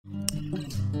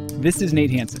This is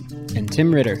Nate Hansen. And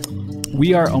Tim Ritter.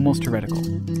 We are Almost Heretical.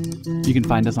 You can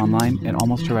find us online at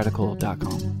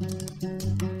almostheretical.com.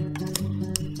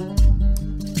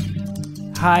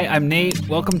 Hi, I'm Nate.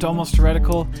 Welcome to Almost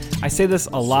Heretical. I say this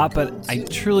a lot, but I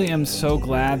truly am so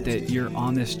glad that you're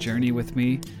on this journey with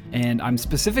me. And I'm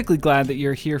specifically glad that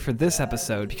you're here for this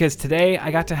episode because today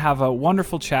I got to have a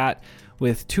wonderful chat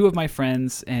with two of my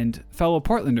friends and fellow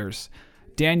Portlanders,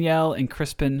 Danielle and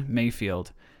Krispin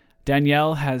Mayfield.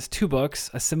 Danielle has two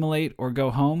books, Assimilate or Go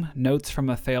Home, Notes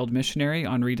from a Failed Missionary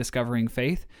on Rediscovering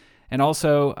Faith, and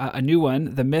also a new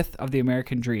one, The Myth of the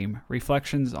American Dream,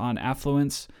 Reflections on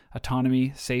Affluence,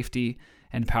 Autonomy, Safety,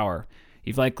 and Power.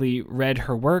 You've likely read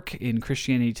her work in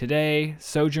Christianity Today,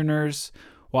 Sojourners,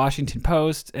 Washington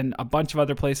Post, and a bunch of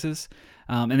other places.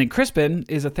 And then Krispin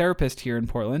is a therapist here in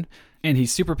Portland, and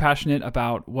he's super passionate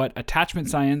about what attachment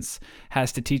science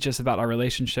has to teach us about our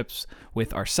relationships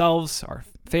with ourselves, our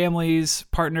families,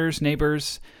 partners,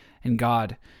 neighbors, and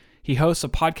God. He hosts a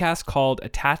podcast called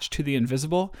Attached to the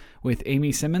Invisible with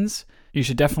Amy Simmons. You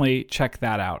should definitely check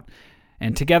that out.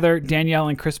 And together, Danielle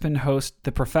and Krispin host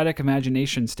the Prophetic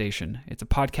Imagination Station. It's a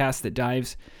podcast that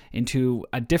dives into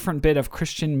a different bit of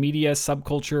Christian media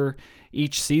subculture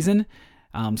each season.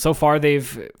 So far,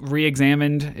 they've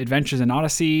re-examined Adventures in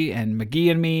Odyssey and McGee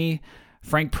and Me,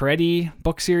 Frank Peretti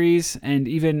book series, and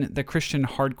even the Christian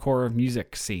hardcore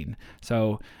music scene.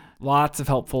 So lots of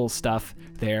helpful stuff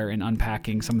there in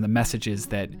unpacking some of the messages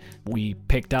that we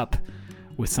picked up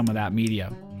with some of that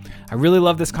media. I really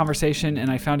love this conversation, and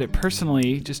I found it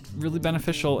personally just really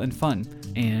beneficial and fun,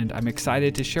 and I'm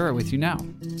excited to share it with you now.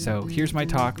 So here's my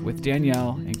talk with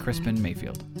Danielle and Krispin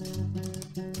Mayfield.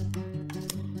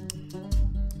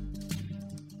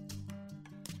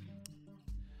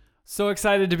 So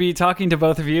excited to be talking to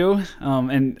both of you,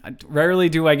 and rarely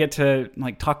do I get to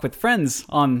talk with friends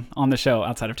on the show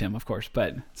outside of Tim, of course.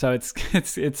 But so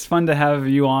it's fun to have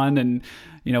you on, and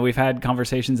we've had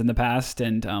conversations in the past,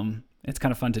 and it's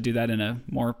kind of fun to do that in a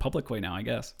more public way now, I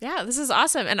guess. Yeah, this is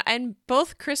awesome, and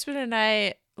both Krispin and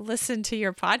I listen to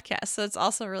your podcast, so it's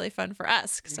also really fun for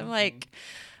us because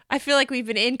I feel like we've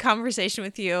been in conversation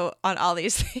with you on all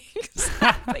these things,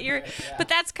 but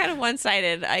that's kind of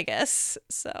one-sided, I guess.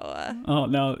 So. Oh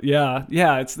no, yeah.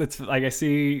 It's like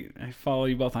I follow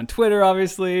you both on Twitter,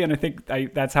 obviously, and I think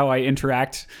that's how I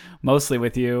interact mostly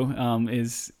with you.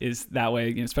 Is that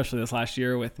way, especially this last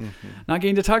year with not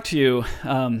getting to talk to you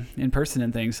in person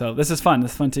and things. So this is fun.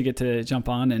 It's fun to get to jump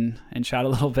on and chat a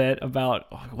little bit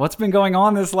about what's been going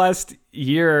on this last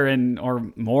year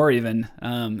or more even,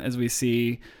 as we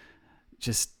see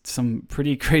just some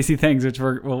pretty crazy things, which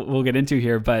we'll get into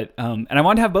here. But and I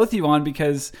wanted to have both of you on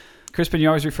because, Krispin, you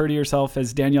always refer to yourself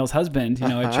as Danielle's husband,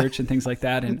 at church and things like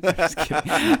that. And I'm just kidding.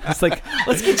 It's like,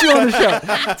 let's get you on the show.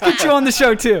 Let's get you on the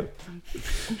show too.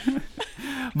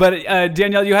 But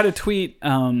Danielle, you had a tweet,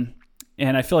 and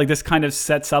I feel like this kind of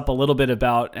sets up a little bit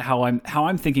about how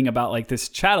I'm thinking about this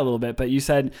chat a little bit. But you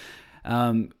said,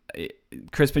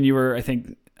 Krispin, you were, I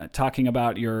think, talking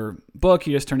about your book.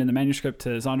 You just turned in the manuscript to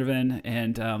Zondervan,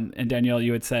 and Danielle,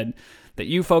 you had said that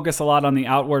you focus a lot on the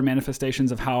outward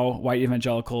manifestations of how white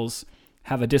evangelicals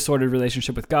have a disordered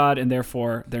relationship with God and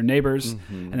therefore their neighbors.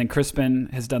 And then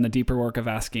Krispin has done the deeper work of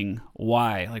asking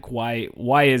why.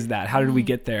 Why is that? How did we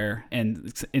get there?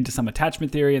 And into some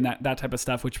attachment theory and that type of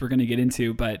stuff, which we're going to get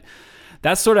into. But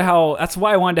that's sort of that's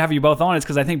why I wanted to have you both on, is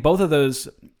because I think both of those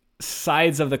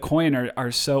sides of the coin are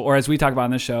so, or as we talk about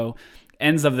on this show,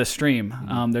 ends of the stream.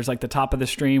 There's the top of the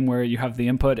stream where you have the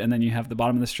input, and then you have the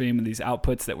bottom of the stream and these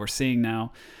outputs that we're seeing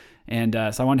now. And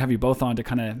so I want to have you both on to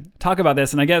kind of talk about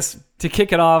this. And I guess to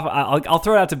kick it off, I'll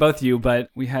throw it out to both of you, but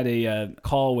we had a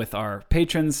call with our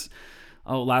patrons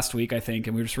last week, I think,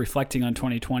 and we were just reflecting on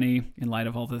 2020 in light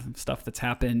of all the stuff that's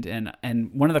happened.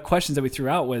 And one of the questions that we threw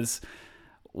out was,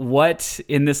 what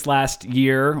in this last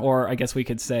year, or I guess we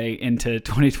could say into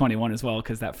 2021 as well,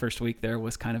 because that first week there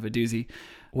was kind of a doozy,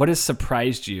 what has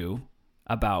surprised you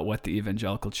about what the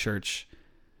evangelical church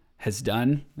has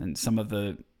done and some of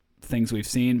the things we've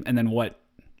seen? And then what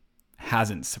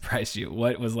hasn't surprised you?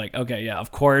 What was okay, yeah,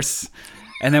 of course.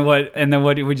 And then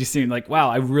what would you see? Wow,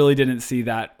 I really didn't see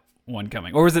that one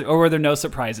coming. Or were there no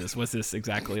surprises? Was this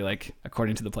exactly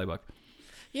according to the playbook?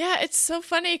 Yeah, it's so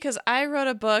funny because I wrote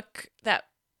a book that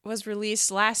was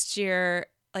released last year,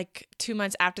 2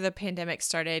 months after the pandemic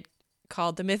started,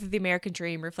 called The Myth of the American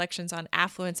Dream, Reflections on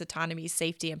Affluence, Autonomy,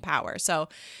 Safety, and Power. So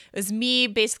it was me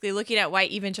basically looking at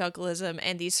white evangelicalism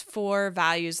and these 4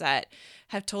 values that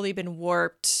have totally been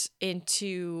warped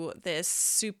into this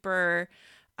super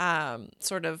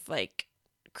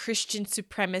Christian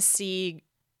supremacy,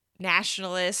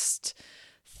 nationalist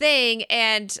thing.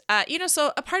 And,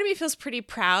 so a part of me feels pretty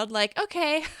proud. Like,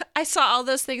 okay, I saw all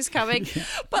those things coming,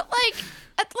 but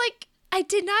I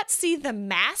did not see the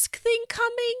mask thing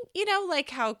coming,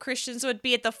 like how Christians would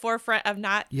be at the forefront of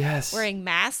not wearing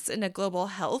masks in a global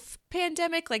health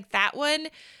pandemic. Like that one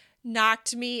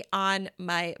knocked me on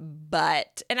my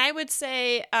butt. And I would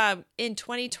say in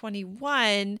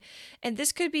 2021, and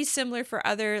this could be similar for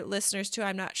other listeners too,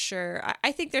 I'm not sure.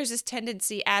 I think there's this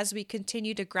tendency as we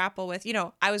continue to grapple with,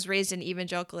 I was raised in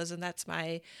evangelicalism. That's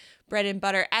my bread and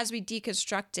butter. As we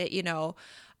deconstruct it,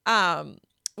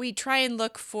 we try and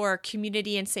look for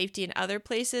community and safety in other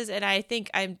places. And I think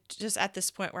I'm just at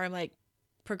this point where I'm like,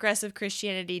 progressive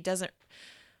Christianity doesn't,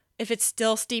 if it's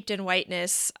still steeped in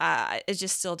whiteness, it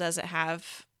just still doesn't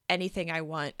have anything I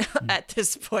want at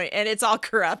this point. And it's all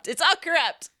corrupt. It's all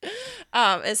corrupt,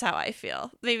 is how I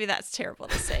feel. Maybe that's terrible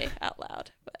to say out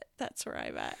loud, but that's where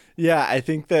I'm at. Yeah, I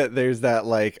think that there's that,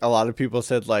 like, a lot of people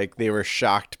said, like, they were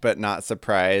shocked but not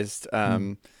surprised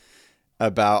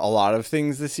about a lot of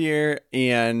things this year.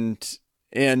 And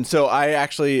so I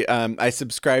actually, I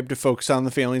subscribed to Focus on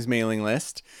the Family's mailing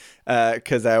list.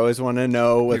 Because I always want to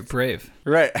know what's... You're brave.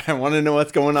 Right. I want to know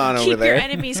what's going on over there. Keep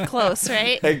your enemies close,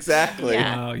 right? Exactly.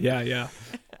 Yeah. Oh, yeah.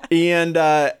 And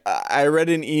I read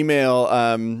an email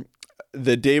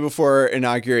the day before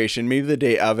inauguration, maybe the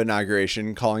day of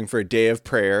inauguration, calling for a day of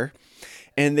prayer.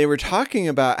 And they were talking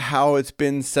about how it's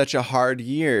been such a hard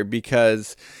year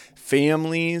because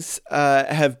families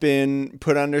have been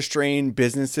put under strain,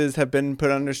 businesses have been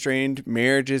put under strain,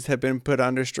 marriages have been put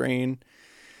under strain.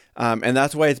 And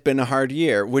that's why it's been a hard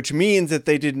year, which means that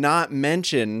they did not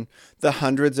mention the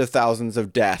hundreds of thousands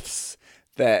of deaths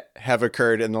that have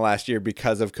occurred in the last year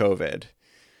because of COVID.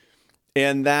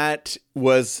 And that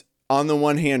was, on the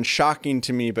one hand, shocking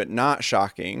to me, but not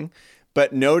shocking.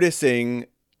 But noticing,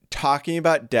 talking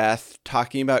about death,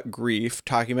 talking about grief,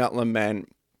 talking about lament,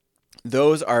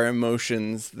 those are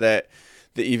emotions that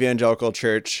the evangelical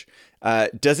church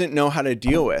doesn't know how to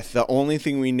deal with. The only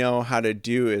thing we know how to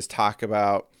do is talk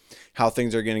about how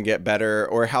things are going to get better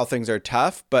or how things are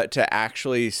tough, but to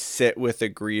actually sit with the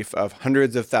grief of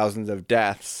hundreds of thousands of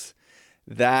deaths,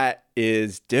 that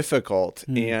is difficult.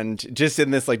 And just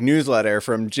in this like newsletter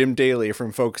from Jim Daly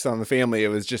from Focus on the Family, it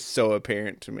was just so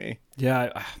apparent to me.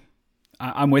 Yeah,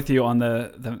 I'm with you on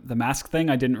the mask thing.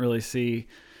 I didn't really see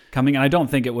coming, and I don't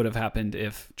think it would have happened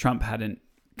if Trump hadn't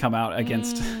come out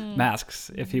against masks.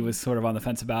 If he was sort of on the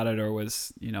fence about it or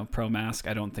was, pro-mask,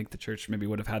 I don't think the church maybe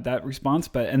would have had that response.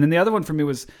 And then the other one for me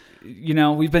was,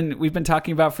 we've been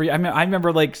talking about I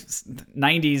remember like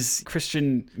 90s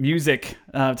Christian music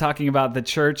talking about the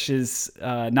church is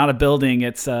not a building,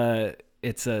 it's a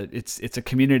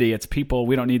community, it's people.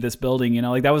 We don't need this building,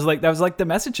 like that was like the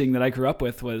messaging that I grew up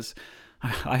with. Was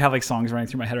I have like songs running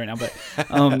through my head right now, but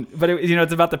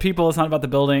it's about the people, it's not about the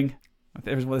building.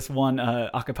 There was this one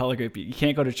a cappella group. You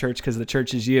can't go to church because the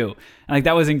church is you. And like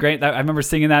that was great. I remember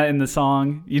singing that in the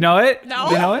song. You know it? No,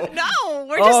 you know it? No.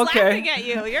 We're just laughing at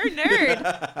you. You're a nerd.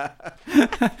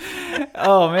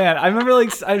 Oh man, I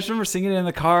just remember singing it in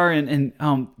the car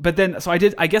but then so I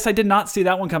guess I did not see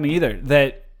that one coming either.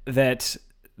 That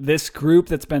this group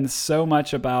that's been so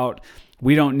much about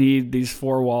we don't need these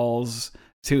four walls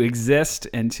to exist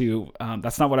and to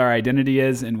that's not what our identity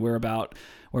is, and we're about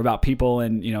people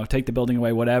and, take the building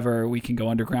away, whatever, we can go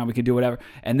underground, we can do whatever.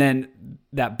 And then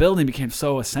that building became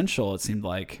so essential, it seemed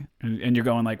like. And you're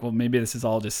going like, well, maybe this is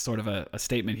all just sort of a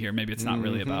statement here. Maybe it's not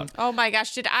really about. Oh my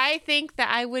gosh. Did I think that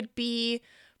I would be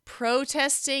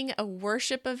protesting a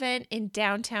worship event in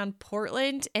downtown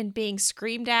Portland and being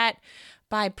screamed at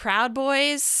by Proud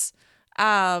Boys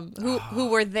who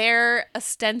were there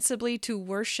ostensibly to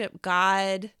worship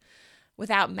God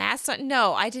without masks on?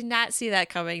 No, I did not see that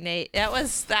coming, Nate. That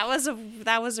was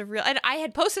a real. And I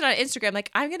had posted on Instagram like,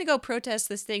 I'm gonna go protest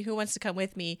this thing. Who wants to come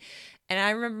with me? And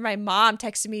I remember my mom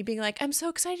texted me being like, I'm so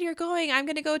excited you're going. I'm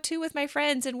gonna go too with my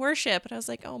friends and worship. And I was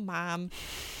like, oh mom,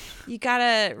 you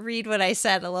gotta read what I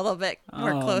said a little bit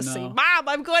more closely. No. Mom,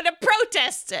 I'm going to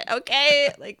protest it.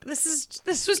 Okay, like this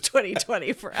was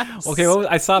 2020 for us. Okay, well,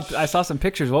 I saw some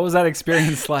pictures. What was that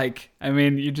experience like? I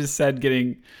mean, you just said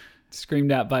getting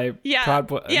screamed at by Proud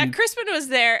Boys. Yeah, Krispin was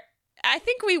there. I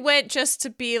think we went just to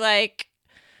be like,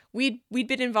 we'd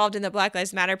been involved in the Black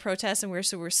Lives Matter protests, and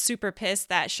we're super pissed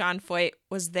that Sean Foyt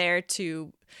was there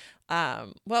to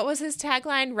what was his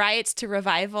tagline? Riots to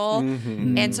revival.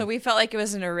 Mm-hmm. And so we felt like it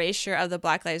was an erasure of the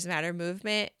Black Lives Matter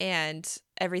movement and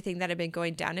everything that had been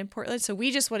going down in Portland. So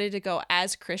we just wanted to go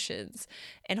as Christians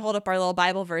and hold up our little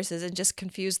Bible verses and just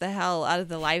confuse the hell out of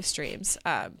the live streams,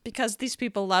 because these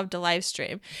people love to live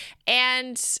stream.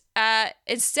 And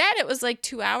instead, it was like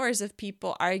 2 hours of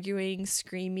people arguing,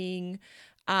 screaming,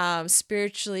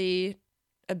 spiritually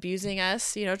abusing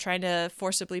us, trying to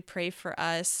forcibly pray for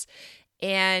us.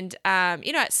 And,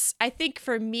 I think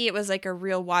for me, it was like a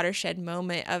real watershed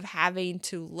moment of having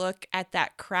to look at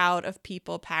that crowd of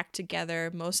people packed together,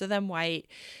 most of them white,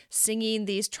 singing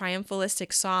these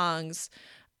triumphalistic songs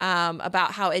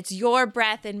about how it's your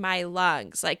breath in my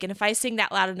lungs. Like, and if I sing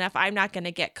that loud enough, I'm not going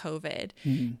to get COVID.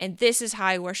 Mm-hmm. And this is how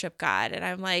I worship God. And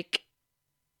I'm like,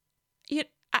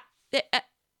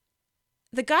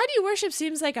 the God you worship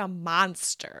seems like a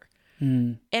monster.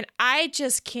 And I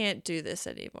just can't do this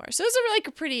anymore. So it was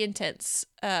a pretty intense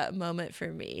moment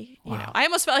for me. Wow. I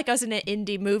almost felt like I was in an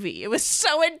indie movie. It was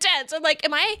so intense. I'm like,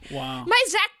 am I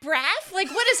Zach Braff? Like,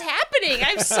 what is happening?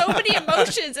 I have so many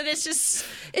emotions, and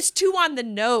it's too on the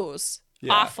nose.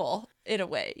 Yeah. Awful in a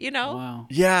way, Wow.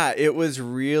 Yeah, it was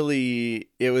really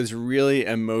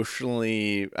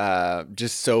emotionally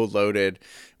just so loaded.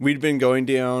 We'd been going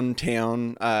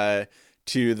downtown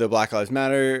to the Black Lives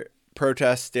Matter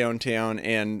protests downtown,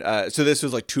 and so this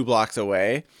was like 2 blocks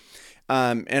away,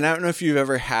 and I don't know if you've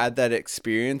ever had that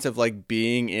experience of like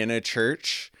being in a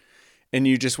church and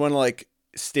you just want to like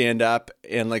stand up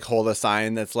and like hold a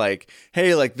sign that's like,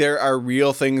 hey, like there are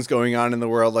real things going on in the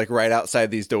world like right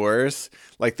outside these doors,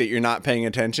 like that you're not paying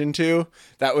attention to.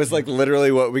 That was like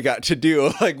literally what we got to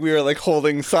do. Like we were like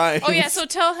holding signs. Oh yeah, so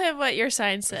tell him what your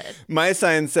sign said. My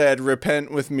sign said,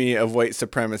 "Repent with me of white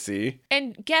supremacy."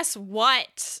 And guess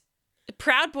what?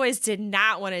 Proud Boys did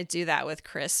not want to do that with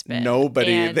Krispin.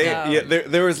 Nobody. And,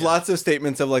 there was lots of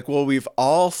statements of like, well, we've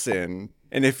all sinned,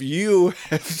 and if you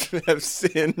have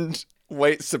sinned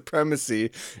white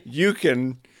supremacy, you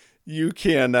can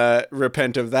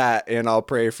repent of that, and I'll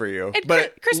pray for you. And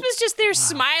but Krispin's just there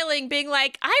smiling, being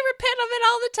like, I repent of it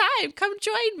all the time. Come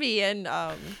join me. And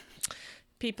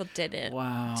people didn't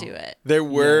do it. There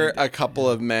were a couple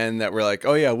of men that were like,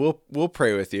 "Oh yeah, we'll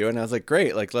pray with you," and I was like,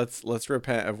 "Great! Like let's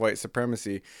repent of white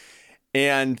supremacy,"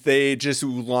 and they just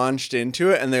launched into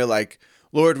it, and they're like,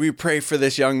 "Lord, we pray for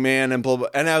this young man," and blah blah.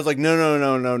 And I was like,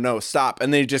 "No, stop!"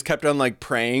 And they just kept on like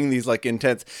praying these like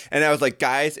intense, and I was like,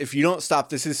 "Guys, if you don't stop,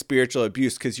 this is spiritual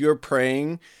abuse because you're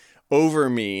praying over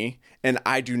me." And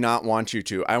I do not want you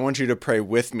to. I want you to pray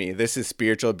with me. This is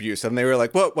spiritual abuse. And they were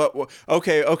like, what?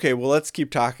 Okay. Well, let's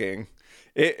keep talking.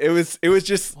 It was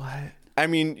just, what? I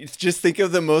mean, just think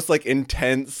of the most like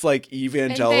intense, like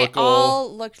evangelical. And they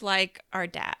all looked like our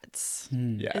dads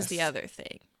Yes. is the other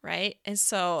thing. Right. And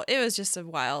so it was just a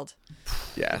wild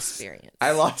experience. I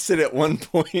lost it at one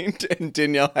point, and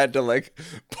Danielle had to like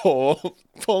pull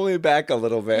me back a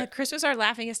little bit. Yeah, Chris was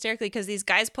laughing hysterically because these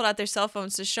guys pulled out their cell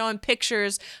phones to show him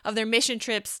pictures of their mission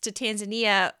trips to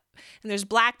Tanzania. And there's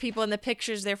black people in the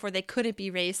pictures, therefore they couldn't be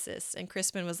racist. And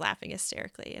Crispin was laughing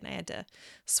hysterically, and I had to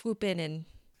swoop in and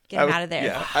get him out of there.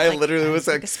 Yeah, I literally was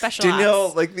like Danielle,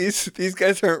 ops. Like these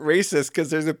guys aren't racist because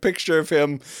there's a picture of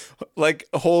him like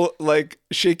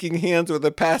shaking hands with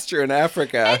a pastor in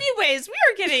Africa. Anyways, we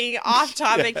are getting off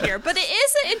topic here, but it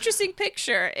is an interesting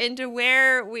picture into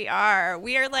where we are.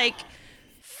 We are like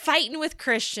fighting with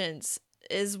Christians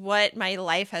is what my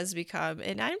life has become,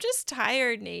 and I'm just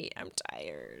tired, Nate. I'm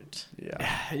tired.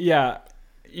 Yeah.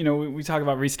 We talk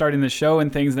about restarting the show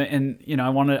and things, and I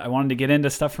wanted to get into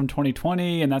stuff from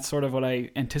 2020, and that's sort of what I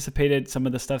anticipated. Some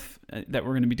of the stuff that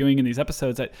we're going to be doing in these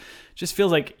episodes, that just feels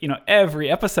like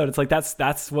every episode, it's like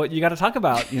that's what you got to talk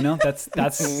about.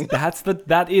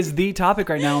 That is the topic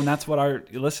right now, and that's what our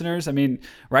listeners, I mean,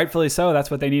 rightfully so,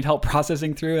 that's what they need help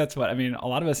processing through. That's what a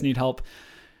lot of us need help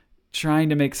trying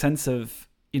to make sense of.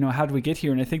 How did we get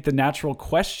here? And I think the natural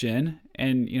question,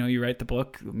 and, you write the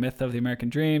book, Myth of the American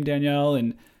Dream, Danielle,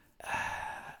 and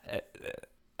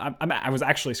I was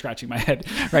actually scratching my head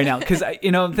right now because,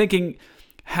 I'm thinking,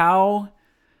 how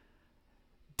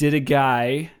did a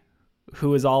guy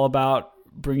who is all about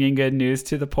bringing good news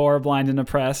to the poor, blind, and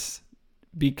oppressed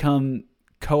become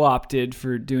co-opted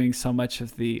for doing so much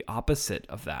of the opposite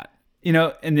of that?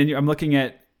 And then I'm looking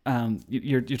at,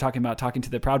 you're talking about talking to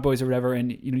the Proud Boys or whatever,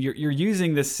 and you're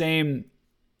using the same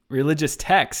religious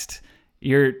text.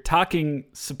 You're talking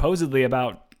supposedly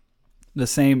about the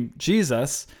same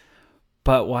Jesus,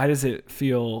 but why does it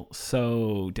feel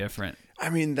so different? I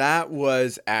mean, that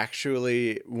was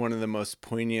actually one of the most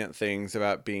poignant things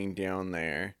about being down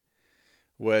there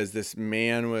was this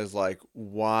man was like,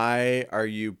 why are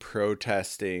you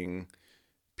protesting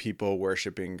people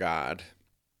worshiping God?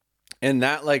 And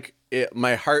that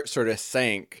my heart sort of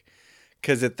sank,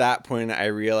 because at that point I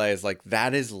realized like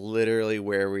that is literally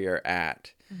where we are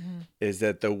at, is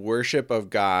that the worship of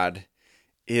God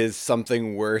is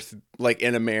something worth, like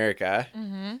in America,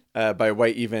 by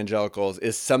white evangelicals,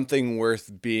 is something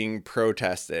worth being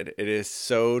protested. It is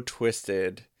so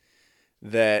twisted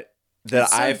that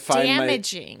It's so I find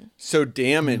damaging. so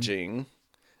damaging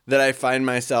that I find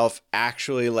myself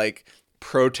actually like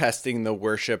protesting the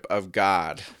worship of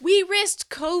God. We risked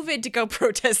COVID to go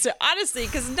protest it, honestly,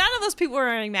 because none of those people were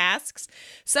wearing masks.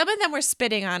 Some of them were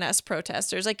spitting on us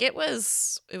protesters. Like it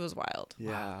was wild.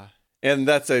 Yeah. And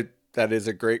that is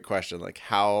a great question. Like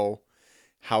how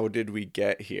did we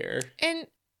get here?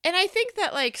 And I think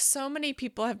that like so many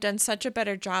people have done such a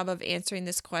better job of answering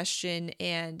this question.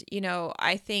 And,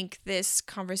 I think this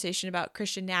conversation about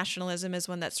Christian nationalism is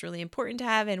one that's really important to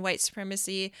have, and white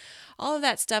supremacy, all of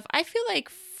that stuff. I feel like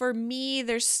for me,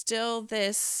 there's still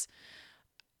this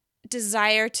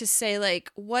desire to say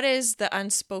like, what is the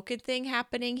unspoken thing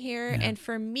happening here? Yeah. And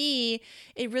for me,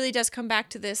 it really does come back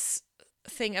to this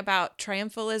thing about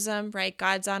triumphalism, right?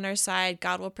 God's on our side.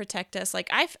 God will protect us. Like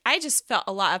I just felt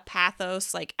a lot of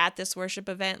pathos like at this worship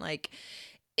event. Like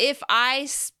if I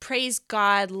praise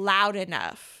God loud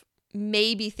enough,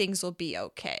 maybe things will be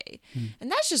okay.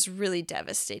 And that's just really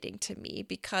devastating to me,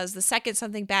 because the second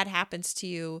something bad happens to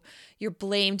you, you're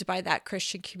blamed by that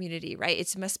Christian community, right?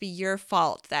 It must be your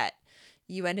fault that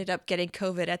you ended up getting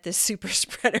COVID at this super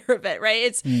spreader event,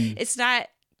 right? It's not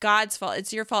God's fault.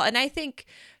 It's your fault. And I think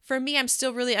for me, I'm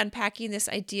still really unpacking this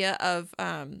idea of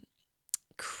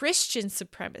Christian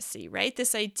supremacy, right?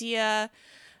 This idea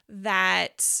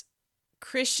that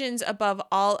Christians above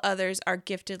all others are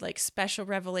gifted like special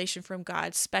revelation from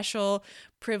God, special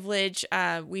privilege.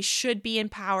 We should be in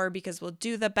power because we'll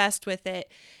do the best with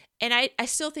it. And I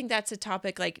still think that's a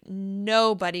topic like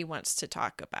nobody wants to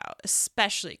talk about,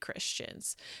 especially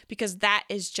Christians, because that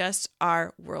is just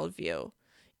our worldview.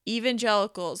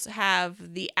 Evangelicals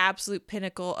have the absolute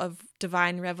pinnacle of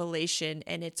divine revelation,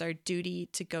 and it's our duty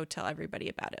to go tell everybody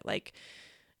about it. Like,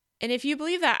 and if you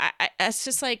believe that, it's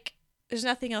just like, there's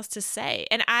nothing else to say.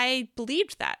 And I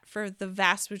believed that for the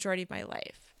vast majority of my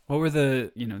life. What were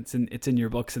the, it's in your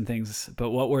books and things, but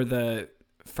what were the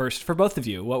first, for both of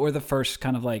you, what were the first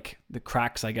kind of like the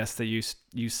cracks, I guess, that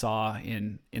you saw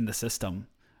in the system?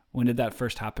 When did that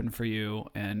first happen for you?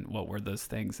 And what were those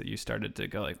things that you started to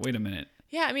go like, wait a minute?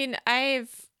 Yeah, I mean, I've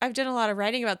done a lot of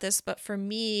writing about this, but for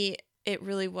me, it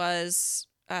really was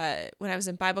when I was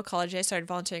in Bible college. I started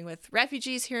volunteering with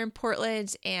refugees here in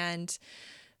Portland, and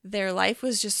their life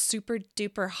was just super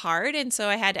duper hard. And so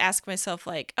I had to ask myself,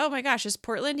 like, oh my gosh, is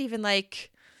Portland even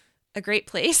like a great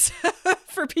place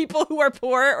for people who are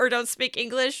poor or don't speak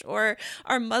English or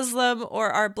are Muslim or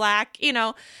are Black,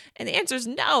 And the answer is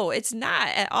no, it's not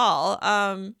at all.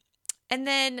 And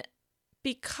then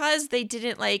because they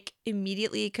didn't like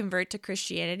immediately convert to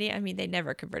Christianity, I mean, they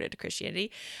never converted to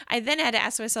Christianity, I then had to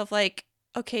ask myself, like,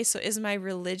 okay, so is my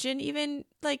religion even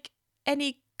like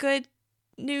any good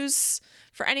news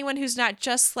for anyone who's not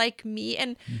just like me?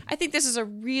 And I think this is a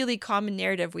really common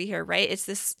narrative we hear, right?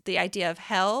 It's the idea of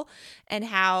hell, and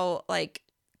how like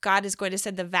God is going to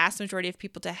send the vast majority of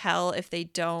people to hell if they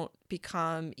don't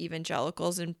become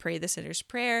evangelicals and pray the sinner's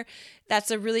prayer.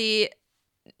 That's a really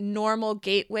normal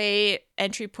gateway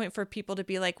entry point for people to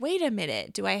be like, wait a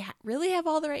minute, do I really have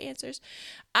all the right answers?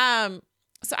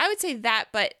 So I would say that,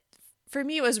 but for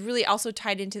me, it was really also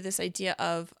tied into this idea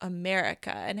of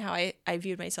America and how I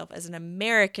viewed myself as an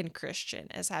American Christian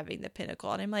as having the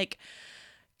pinnacle. And I'm like,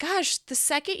 gosh, the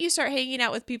second you start hanging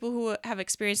out with people who have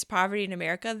experienced poverty in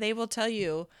America, they will tell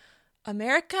you,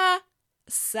 America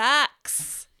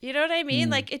sucks. You know what I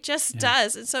mean? Like it just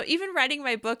does. And so even writing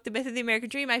my book, The Myth of the American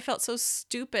Dream, I felt so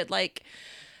stupid. Like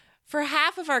for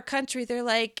half of our country, they're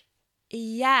like,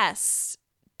 yes,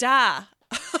 duh.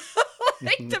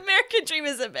 Like the American dream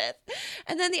is a myth.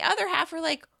 And then the other half are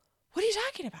like, what are you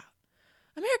talking about?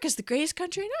 America's the greatest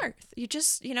country on earth. You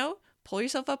just, pull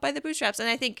yourself up by the bootstraps. And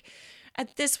I think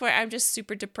at this point, I'm just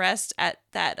super depressed at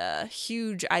that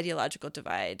huge ideological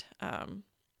divide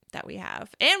that we have.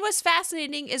 And what's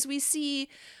fascinating is we see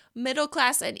middle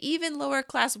class and even lower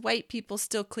class white people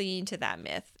still clinging to that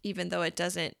myth, even though it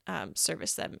doesn't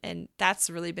service them. And that's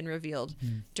really been revealed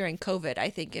during COVID, I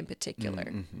think, in particular.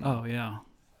 Mm-hmm. Oh, yeah,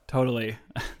 totally.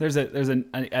 There's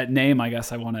a name I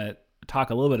guess I want to talk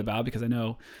a little bit about, because I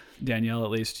know, Danielle,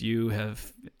 at least you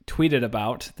have tweeted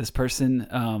about this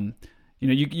person.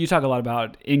 You talk a lot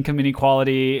about income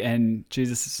inequality and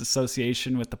Jesus'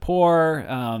 association with the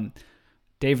poor.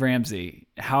 Dave Ramsey,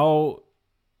 how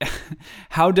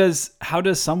does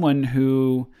someone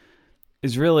who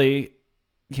is really,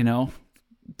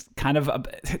 kind of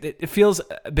it feels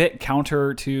a bit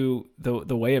counter to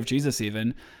the way of Jesus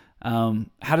even.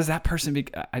 How does that person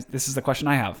this is the question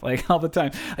I have like all the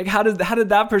time. Like how did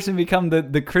that person become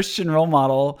the Christian role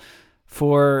model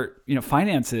for,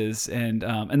 finances? And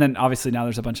then obviously now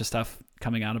there's a bunch of stuff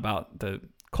coming out about the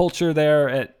culture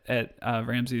there at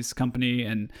Ramsey's company.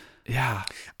 And yeah,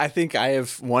 I think I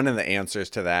have one of the answers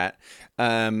to that.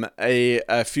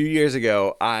 A few years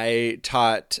ago, I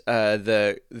taught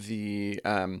the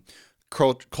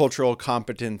cultural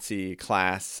competency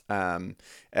class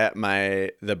at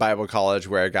the Bible college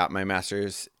where I got my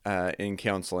master's in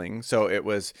counseling. So it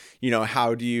was,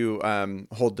 how do you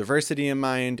hold diversity in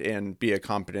mind and be a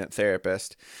competent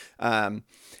therapist?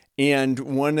 And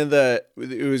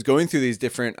it was going through these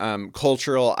different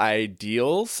cultural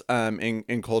ideals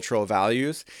and cultural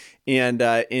values. And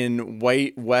in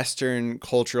white Western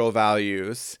cultural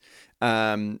values,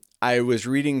 I was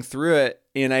reading through it,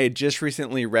 and I had just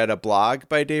recently read a blog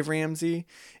by Dave Ramsey.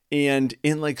 And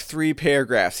in like 3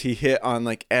 paragraphs, he hit on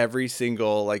like every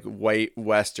single like white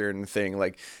Western thing,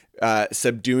 like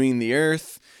subduing the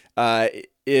earth,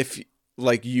 if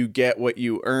like you get what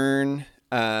you earn.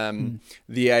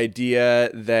 The idea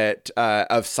that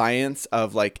of science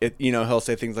of like he'll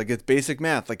say things like it's basic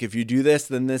math, like if you do this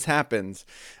then this happens,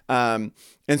 and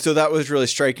so that was really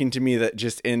striking to me that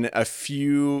just in a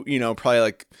few probably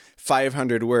like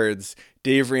 500 words,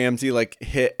 Dave Ramsey like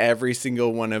hit every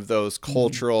single one of those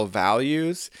cultural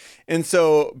values. And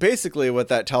so basically what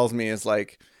that tells me is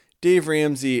like Dave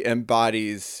Ramsey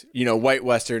embodies white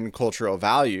Western cultural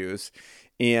values.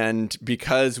 And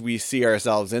because we see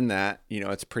ourselves in that,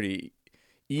 it's pretty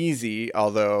easy,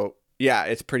 although, yeah,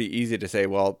 it's pretty easy to say,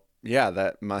 well, yeah,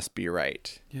 that must be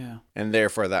right. Yeah. And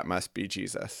therefore that must be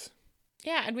Jesus.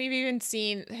 Yeah. And we've even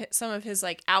seen some of his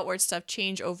like outward stuff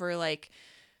change over like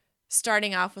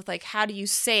starting off with like, how do you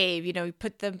save? You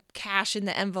put the cash in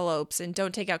the envelopes and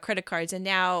don't take out credit cards. And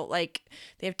now like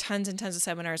they have tons and tons of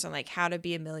seminars on like how to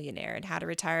be a millionaire and how to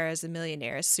retire as a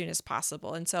millionaire as soon as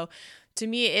possible. And so to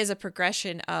me, it is a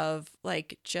progression of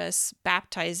like just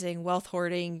baptizing wealth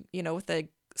hoarding, with a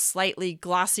slightly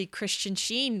glossy Christian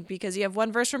sheen because you have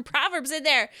one verse from Proverbs in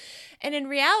there. And in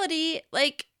reality,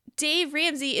 like Dave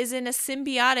Ramsey is in a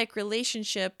symbiotic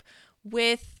relationship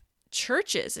with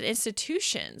churches and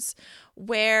institutions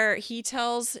where he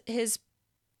tells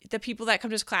the people that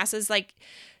come to his classes, like,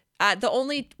 the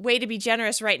only way to be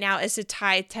generous right now is to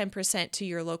tithe 10% to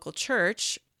your local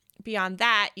church. Beyond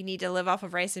that, you need to live off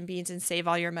of rice and beans and save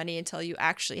all your money until you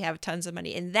actually have tons of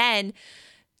money. And then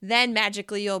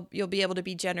magically you'll be able to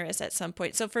be generous at some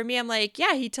point. So for me, I'm like,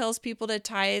 yeah, he tells people to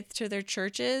tithe to their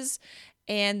churches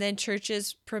and then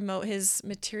churches promote his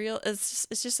material. It's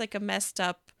just like a messed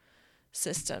up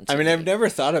system. I mean, I've never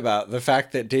thought about the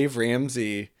fact that Dave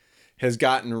Ramsey has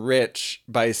gotten rich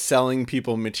by selling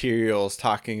people materials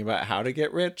talking about how to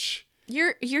get rich.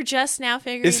 You're just now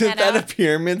figuring Isn't that out. a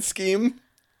pyramid scheme?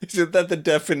 Isn't that the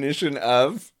definition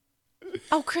of?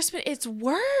 Oh, Crispin, it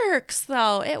works,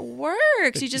 though. It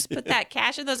works. You just put that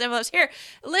cash in those envelopes. Here,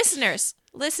 listeners,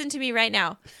 listen to me right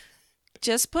now.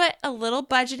 Just put a little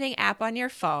budgeting app on your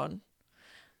phone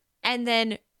and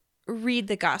then read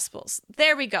the Gospels.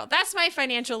 There we go. That's my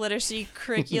financial literacy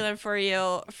curriculum for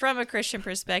you from a Christian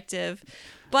perspective.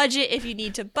 Budget if you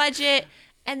need to budget.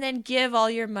 And then give all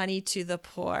your money to the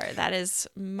poor. That is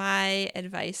my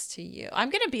advice to you. I'm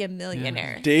going to be a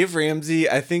millionaire. Yeah. Dave Ramsey,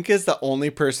 I think, is the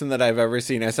only person that I've ever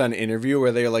seen. I saw an interview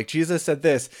where they're like, Jesus said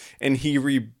this, and he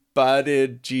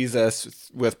rebutted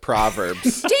Jesus with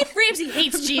Proverbs. Dave Ramsey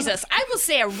hates Jesus. I will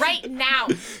say it right now.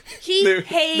 He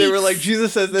hates They were like,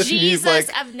 Jesus says this, Jesus and he's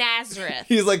like, of Nazareth.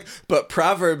 He's like, but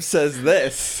Proverbs says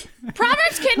this.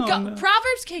 Proverbs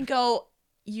can go,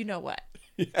 you know what?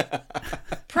 Yeah.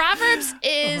 Proverbs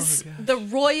is the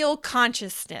royal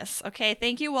consciousness. Okay.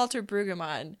 Thank you, Walter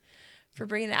Brueggemann, for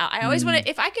bringing that out. I always want to,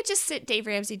 if I could just sit Dave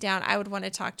Ramsey down, I would want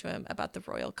to talk to him about the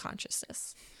royal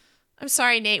consciousness. I'm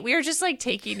sorry, Nate. We are just like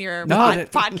taking your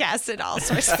podcast in all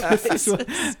sorts of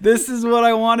places. This is what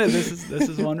I wanted. This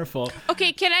is wonderful.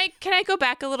 Okay. Can I go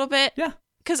back a little bit? Yeah.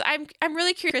 Because I'm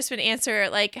really curious, Crispin, answer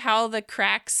like how the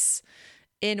cracks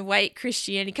in white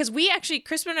Christianity, because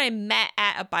Crispin and I met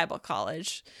at a Bible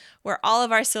college where all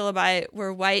of our syllabi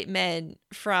were white men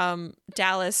from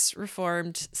Dallas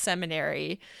Reformed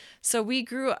Seminary. So we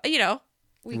grew, we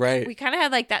kind of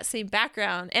had like that same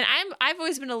background. And I've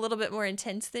always been a little bit more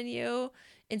intense than you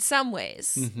in some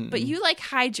ways, but you like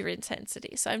hide your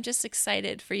intensity. So I'm just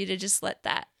excited for you to just let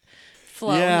that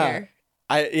flow here.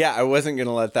 I wasn't going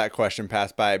to let that question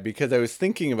pass by because I was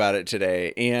thinking about it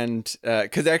today. And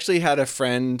because I actually had a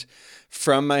friend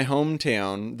from my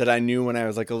hometown that I knew when I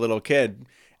was like a little kid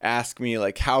ask me,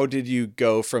 like, how did you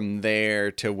go from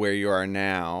there to where you are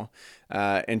now?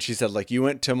 And she said, like, you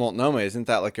went to Multnomah. Isn't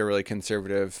that like a really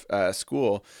conservative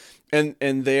school? And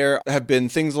there have been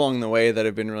things along the way that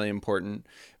have been really important.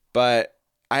 But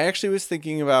I actually was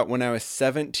thinking about when I was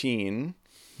 17,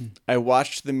 I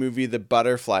watched the movie The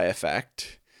Butterfly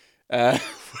Effect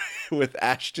with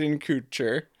Ashton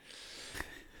Kutcher.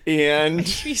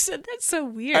 And You said that's so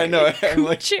weird. I know. I'm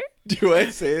like, Kutcher? do I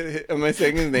say it? Am I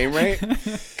saying his name right?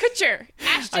 Kutcher.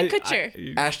 Ashton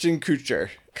Kutcher. Ashton Kutcher.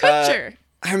 Kutcher.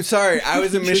 I'm sorry. I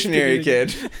was a missionary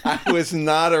kid. I was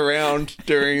not around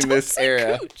during this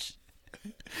era. Cooch.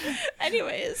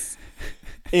 Anyways.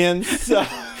 And so,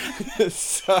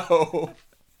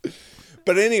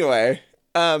 but anyway,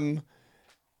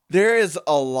 there is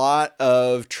a lot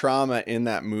of trauma in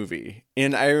that movie.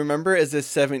 And I remember as a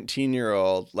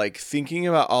 17-year-old, like thinking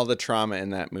about all the trauma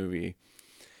in that movie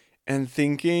and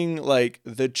thinking like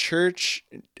the church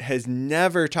has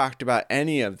never talked about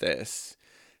any of this.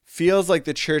 Feels like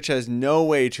the church has no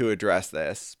way to address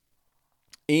this.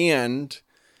 And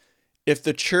if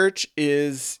the church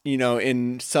is,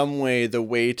 in some way the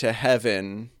way to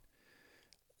heaven,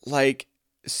 like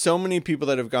so many people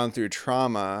that have gone through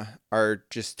trauma are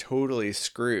just totally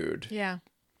screwed. Yeah.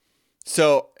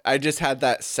 So I just had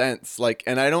that sense, like,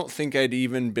 and I don't think I'd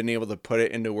even been able to put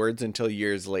it into words until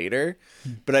years later.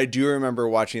 But I do remember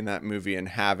watching that movie and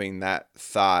having that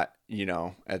thought,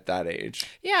 at that age.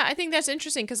 Yeah, I think that's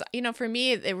interesting because, for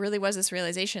me, it really was this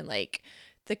realization, like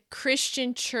the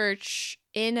Christian church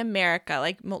in America,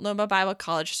 like Multnomah Bible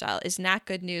College style, is not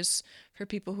good news for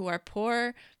people who are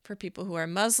poor, for people who are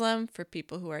Muslim, for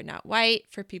people who are not white,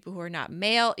 for people who are not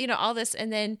male, all this.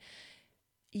 And then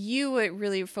you would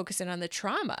really focus in on the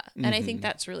trauma. And I think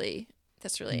that's really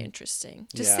interesting.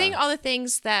 Just seeing all the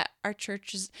things that our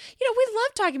churches, we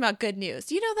love talking about good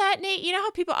news. You know that, Nate? You know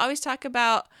how people always talk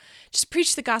about just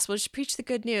preach the gospel, just preach the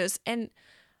good news. And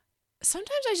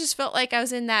sometimes I just felt like I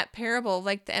was in that parable,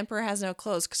 like the emperor has no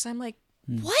clothes, because I'm like,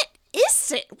 what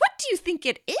is it? What do you think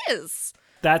it is?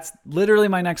 That's literally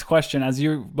my next question. As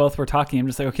you both were talking, I'm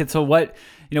just like, okay, so what,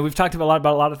 we've talked about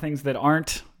a lot of things that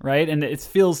aren't, right? And it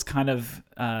feels kind of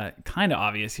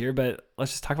obvious here, but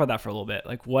let's just talk about that for a little bit.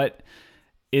 Like, what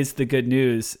is the good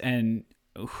news, and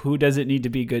who does it need to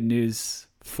be good news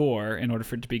for in order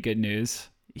for it to be good news?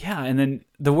 Yeah. And then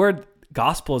the word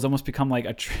gospel has almost become like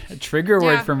a trigger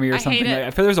word for me or something. Like,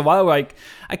 I feel there's a while where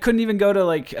I couldn't even go to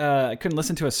I couldn't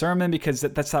listen to a sermon because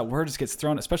that word just gets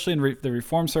thrown, especially in the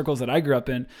Reformed circles that I grew up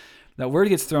in. That word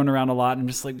gets thrown around a lot, and I'm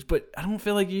just like, but I don't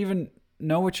feel like you even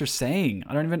know what you're saying.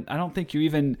 I don't think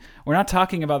we're not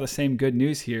talking about the same good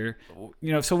news here.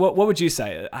 So what would you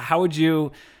say? How would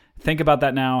you think about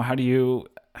that now? How do you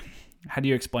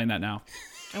explain that now?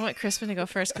 I want Krispin to go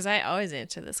first because I always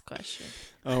answer this question.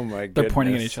 Oh my goodness. They're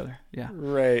pointing at each other. Yeah.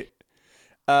 Right.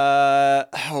 My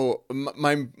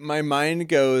mind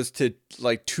goes to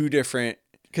like two different,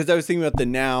 because I was thinking about the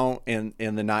now and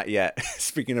the not yet.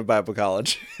 Speaking of Bible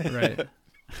college. Right.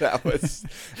 That was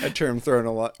a term thrown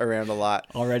around a lot.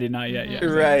 Already not yet. Yeah.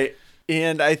 Right.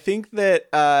 And I think that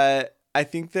the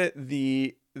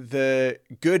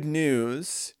good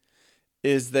news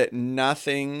is that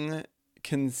nothing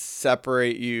can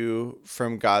separate you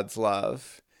from God's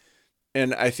love.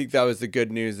 And I think that was the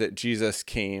good news that Jesus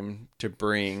came to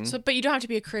bring. So, but you don't have to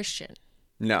be a Christian.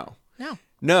 No.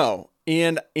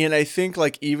 And I think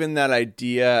like even that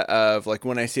idea of like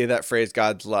when I say that phrase,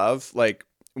 God's love, like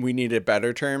we need a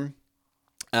better term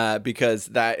because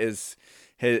that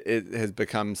it has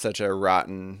become such a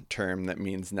rotten term that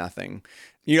means nothing.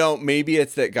 Maybe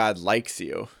it's that God likes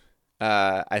you.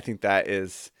 I think that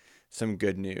is some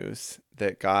good news,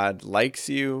 that God likes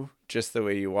you just the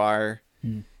way you are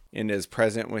and is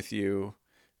present with you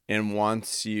and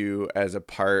wants you as a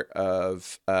part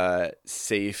of a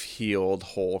safe, healed,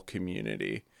 whole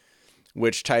community,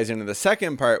 which ties into the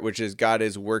second part, which is God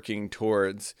is working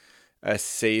towards a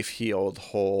safe, healed,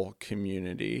 whole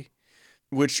community,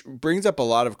 which brings up a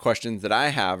lot of questions that I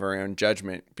have around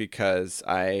judgment because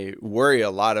I worry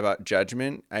a lot about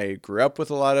judgment. I grew up with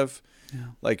a lot of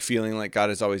like feeling like God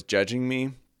is always judging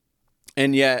me.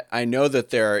 And yet I know that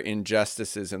there are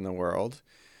injustices in the world.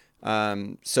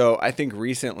 So I think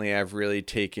recently I've really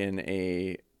taken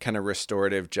a kind of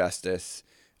restorative justice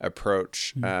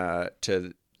approach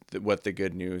to what the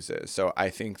good news is. So I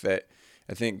think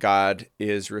God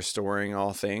is restoring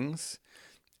all things.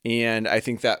 And I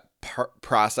think that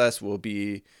process will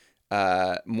be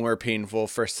more painful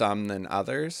for some than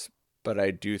others. but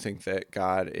I do think that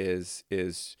God is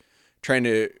trying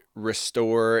to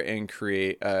restore and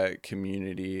create a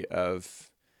community of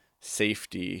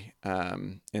safety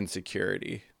and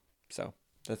security. So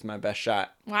that's my best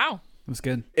shot. Wow. That was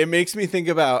good. It makes me think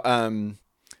about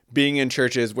being in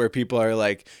churches where people are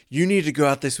like, you need to go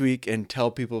out this week and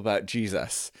tell people about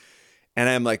Jesus. And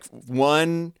I'm like,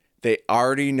 one, they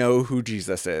already know who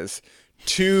Jesus is.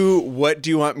 Two, what do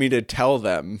you want me to tell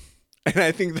them? And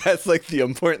I think that's like the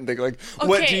important thing. Like,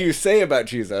 what do you say about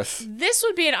Jesus? This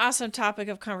would be an awesome topic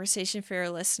of conversation for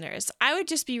your listeners. I would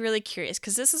just be really curious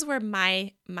because this is where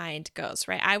my mind goes,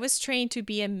 right? I was trained to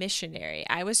be a missionary.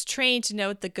 I was trained to know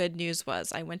what the good news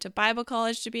was. I went to Bible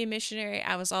college to be a missionary.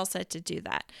 I was all set to do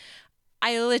that.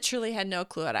 I literally had no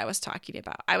clue what I was talking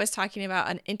about. I was talking about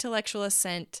an intellectual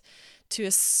assent to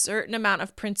a certain amount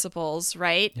of principles,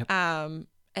 right? Yep.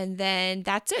 And then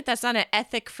that's it. That's not an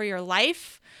ethic for your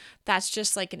life. That's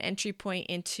just like an entry point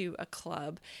into a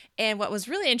club. And what was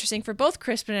really interesting for both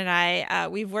Krispin and I,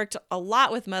 we've worked a lot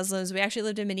with Muslims. We actually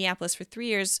lived in Minneapolis for 3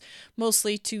 years,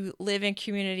 mostly to live in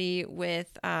community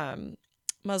with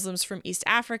Muslims from East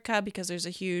Africa because there's a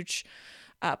huge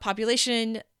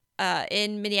population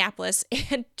in Minneapolis.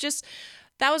 And just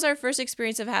that was our first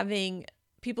experience of having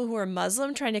people who are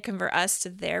Muslim trying to convert us to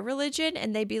their religion,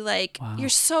 and they'd be like, wow, you're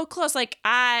so close. Like,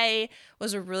 I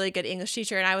was a really good English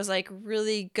teacher, and I was like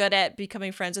really good at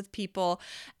becoming friends with people,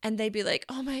 and they'd be like,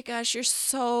 oh my gosh, you're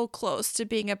so close to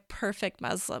being a perfect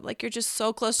Muslim. Like, you're just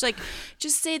so close. Like,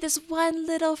 just say this one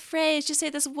little phrase. Just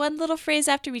say this one little phrase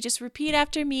after me. Just repeat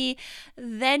after me.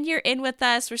 Then you're in with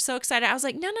us. We're so excited. I was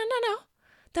like, no.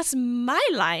 That's my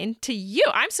line to you.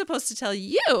 I'm supposed to tell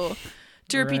you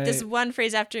to repeat this one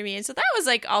phrase after me. And so that was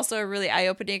like also a really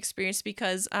eye-opening experience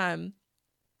because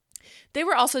they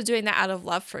were also doing that out of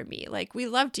love for me. Like, we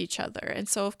loved each other. And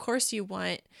so of course you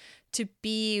want to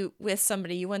be with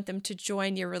somebody, you want them to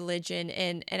join your religion.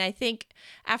 And I think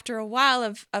after a while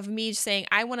of me saying,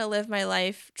 I want to live my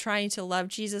life trying to love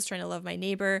Jesus, trying to love my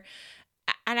neighbor.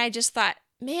 And I just thought,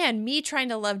 man, me trying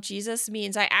to love Jesus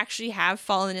means I actually have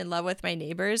fallen in love with my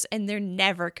neighbors and they're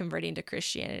never converting to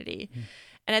Christianity.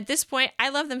 And at this point, I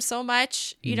love them so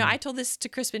much. You know, I told this to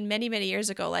Krispin many, many years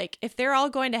ago. Like, if they're all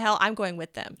going to hell, I'm going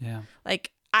with them. Yeah.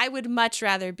 Like, I would much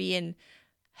rather be in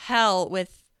hell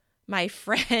with my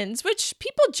friends, which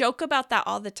people joke about that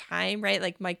all the time, right?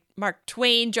 Like, Mark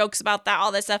Twain jokes about that,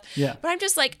 all this stuff. Yeah. But I'm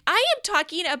just like, I am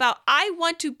talking about, I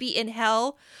want to be in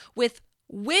hell with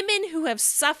women who have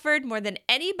suffered more than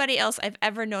anybody else I've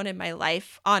ever known in my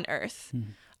life on earth.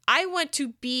 I want to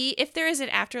be, if there is an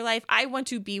afterlife, I want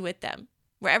to be with them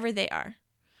wherever they are.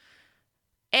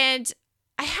 And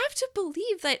I have to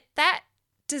believe that that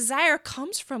desire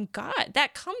comes from God.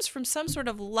 That comes from some sort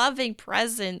of loving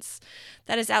presence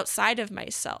that is outside of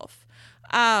myself.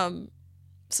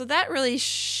 So that really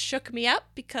shook me up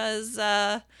because,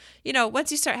 you know, once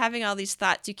you start having all these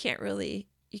thoughts, you can't really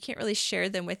share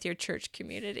them with your church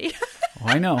community. Oh,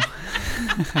 I know.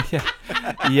 Yeah.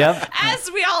 Yep. As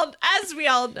we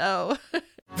all know.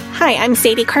 Hi, I'm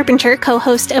Sadie Carpenter,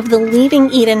 co-host of the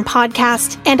Leaving Eden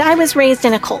podcast, and I was raised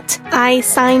in a cult. I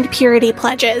signed purity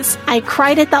pledges. I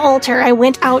cried at the altar. I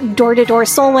went out door-to-door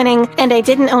soul winning, and I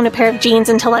didn't own a pair of jeans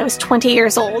until I was 20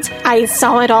 years old. I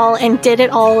saw it all and did it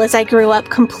all as I grew up,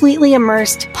 completely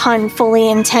immersed, pun fully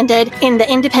intended, in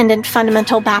the independent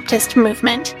fundamental Baptist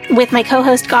movement. With my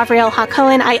co-host Gavriel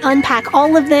Hakohen, I unpack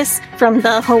all of this, from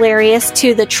the hilarious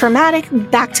to the traumatic,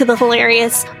 back to the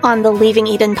hilarious, on the Leaving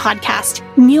Eden podcast.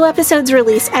 New episodes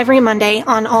release every Monday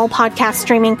on all podcast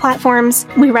streaming platforms.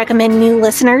 We recommend new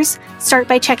listeners start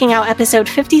by checking out episode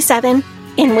 57,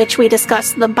 in which we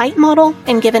discuss the BITE model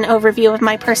and give an overview of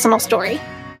my personal story.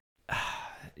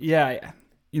 Yeah,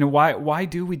 you know, why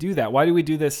do we do that? Why do we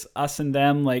do this, us and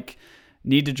them, like,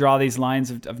 need to draw these lines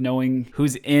of knowing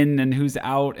who's in and who's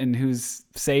out and who's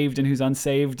saved and who's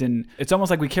unsaved? And it's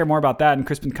almost like we care more about that. And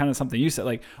Krispin, kind of something you said,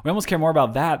 like, we almost care more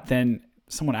about that than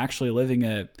someone actually living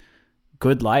a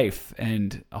good life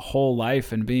and a whole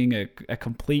life and being a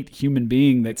complete human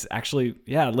being that's actually,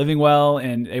 living well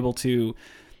and able to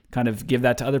kind of give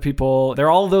that to other people.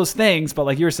 They're all those things, but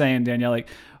like you were saying, Danielle, like,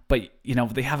 but you know,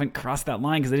 they haven't crossed that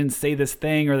line because they didn't say this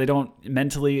thing or they don't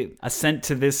mentally assent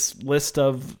to this list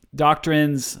of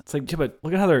doctrines. It's like, yeah, but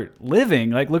look at how they're living.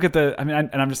 Like, look at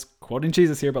and I'm just quoting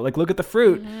Jesus here, but like, look at the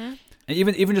fruit. Mm-hmm. And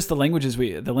even just the language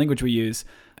we use,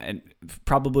 and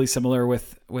probably similar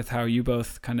with how you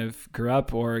both kind of grew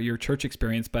up or your church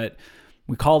experience, but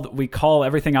we call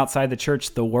everything outside the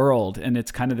church the world, and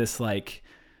it's kind of this like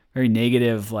very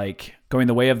negative, like, going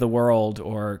the way of the world,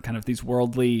 or kind of these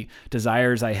worldly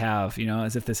desires I have,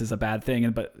 as if this is a bad thing.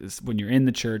 But when you're in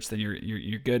the church, then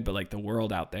you're good. But like the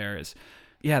world out there is,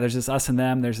 there's this us and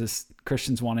them. There's this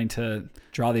Christians wanting to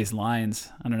draw these lines.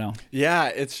 I don't know. Yeah,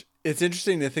 it's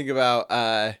interesting to think about.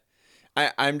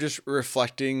 I'm just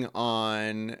reflecting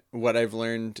on what I've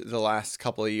learned the last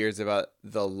couple of years about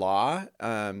the law,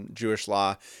 Jewish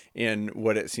law, and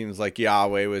what it seems like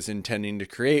Yahweh was intending to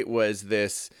create was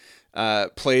this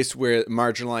place where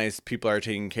marginalized people are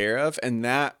taken care of. And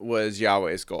that was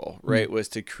Yahweh's goal, right? Was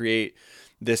to create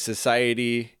this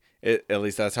society, at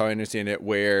least that's how I understand it,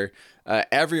 where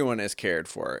everyone is cared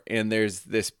for. And there's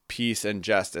this peace and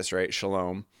justice, right?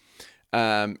 Shalom.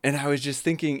 And I was just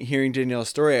thinking, hearing Danielle's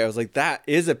story, I was like, that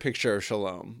is a picture of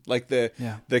shalom. Like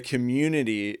the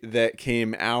community that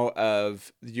came out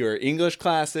of your English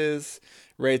classes,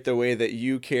 right? The way that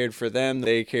you cared for them,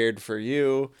 they cared for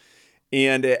you.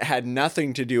 And it had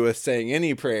nothing to do with saying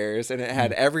any prayers. And it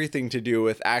had everything to do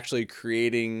with actually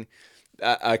creating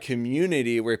a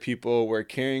community where people were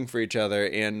caring for each other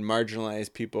and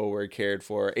marginalized people were cared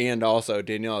for. And also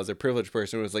Danielle, as a privileged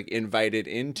person, was like invited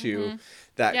into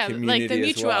that community. Like the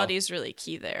mutuality as is really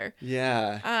key there.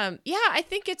 Yeah. I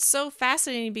think it's so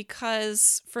fascinating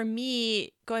because for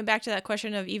me, going back to that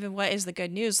question of even what is the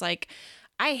good news, like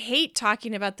I hate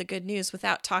talking about the good news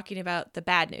without talking about the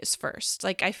bad news first.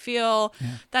 Like I feel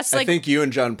that's like, I think you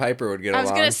and John Piper would get along. I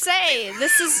was gonna say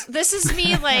this is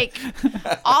me like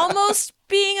almost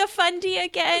being a fundy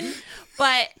again,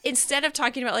 but instead of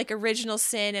talking about like original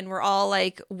sin and we're all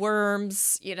like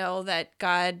worms, that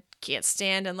God can't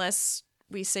stand unless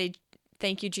we say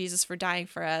thank you Jesus for dying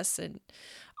for us and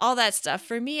all that stuff.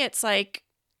 For me, it's like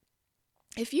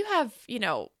if you have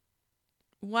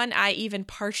one eye even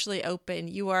partially open,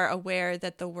 you are aware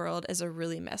that the world is a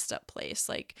really messed up place.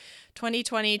 Like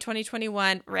 2020,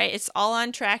 2021, right? It's all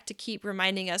on track to keep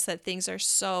reminding us that things are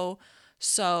so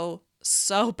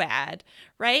bad,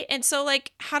 right? And so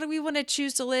like, how do we want to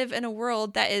choose to live in a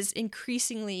world that is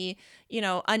increasingly,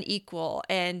 unequal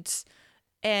and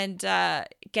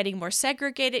getting more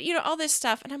segregated, all this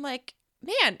stuff. And I'm like,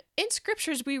 man, in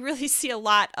scriptures, we really see a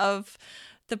lot of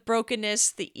the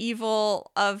brokenness, the evil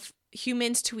of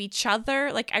humans to each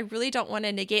other. Like I really don't want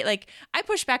to negate, like I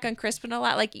push back on Krispin a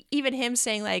lot, like even him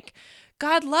saying like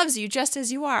God loves you just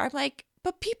as you are. I'm like,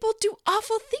 but people do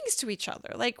awful things to each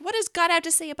other. Like what does God have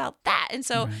to say about that? And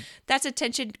so that's a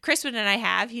tension Krispin and I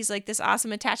have. He's like this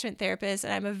awesome attachment therapist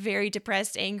and I'm a very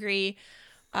depressed, angry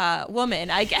woman,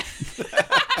 I guess.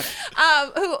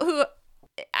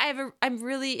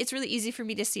 It's really easy for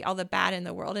me to see all the bad in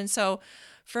the world. And so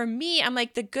for me, I'm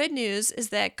like, the good news is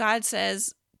that God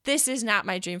says, this is not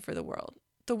my dream for the world.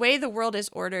 The way the world is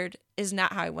ordered is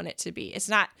not how I want it to be. It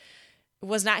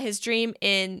was not his dream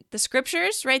in the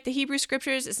scriptures, right? The Hebrew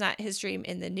scriptures. It's not his dream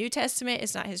in the New Testament.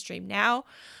 It's not his dream now.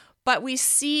 But we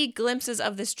see glimpses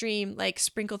of this dream like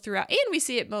sprinkled throughout. And we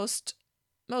see it most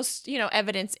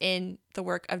evidence in the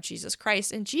work of Jesus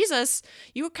Christ. And Jesus,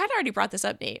 you kind of already brought this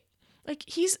up, Nate. Like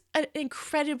he's an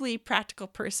incredibly practical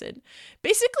person.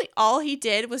 Basically all he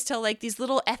did was tell like these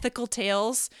little ethical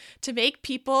tales to make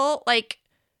people like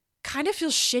kind of feel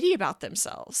shitty about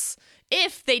themselves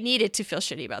if they needed to feel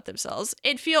shitty about themselves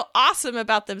and feel awesome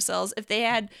about themselves if they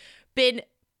had been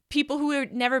people who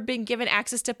had never been given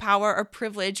access to power or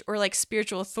privilege or like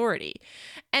spiritual authority.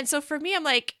 And so for me, I'm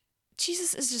like,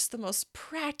 Jesus is just the most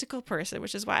practical person,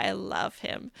 which is why I love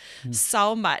him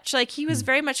so much. Like he was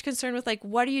very much concerned with like,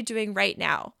 what are you doing right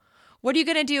now? What are you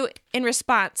going to do in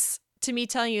response to me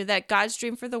telling you that God's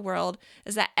dream for the world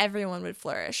is that everyone would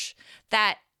flourish,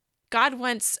 that God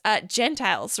wants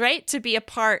Gentiles, right, to be a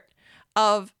part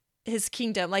of his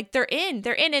kingdom. Like they're in.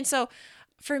 And so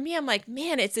for me, I'm like,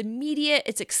 man, it's immediate.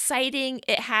 It's exciting.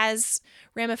 It has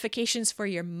ramifications for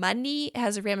your money. It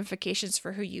has ramifications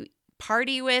for who you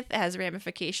party with. It has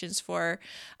ramifications for,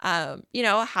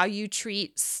 how you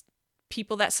treat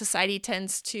people that society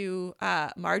tends to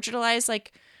marginalize.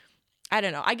 Like, I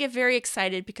don't know. I get very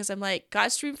excited because I'm like,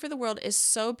 God's dream for the world is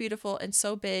so beautiful and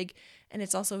so big. And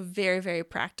it's also very, very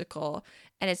practical.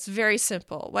 And it's very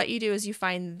simple. What you do is you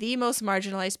find the most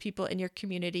marginalized people in your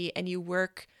community and you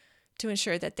work to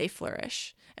ensure that they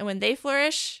flourish. And when they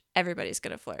flourish, everybody's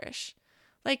going to flourish.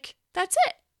 Like, that's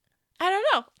it. I don't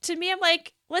know. To me, I'm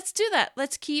like, let's do that.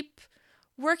 Let's keep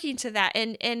working to that.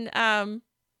 And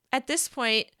at this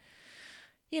point,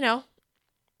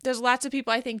 there's lots of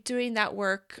people, I think, doing that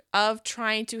work of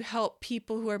trying to help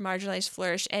people who are marginalized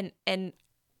flourish. And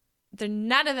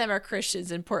none of them are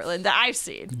Christians in Portland that I've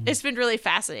seen. Mm-hmm. It's been really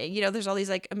fascinating. There's all these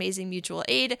like amazing mutual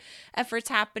aid efforts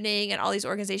happening and all these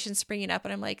organizations springing up.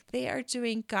 And I'm like, they are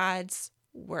doing God's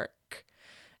work.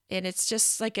 And it's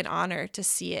just like an honor to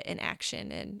see it in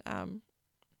action. And,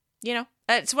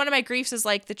 it's one of my griefs is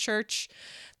like the church,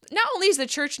 not only is the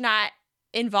church not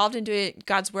involved in doing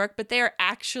God's work, but they are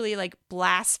actually like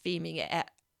blaspheming it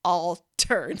at all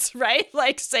turns, right?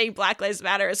 Like saying Black Lives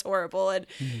Matter is horrible.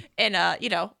 And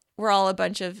we're all a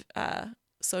bunch of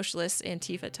socialist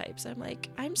Antifa types. I'm like,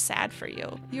 I'm sad for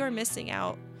you. You are missing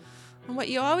out on what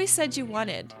you always said you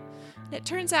wanted. And it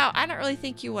turns out I don't really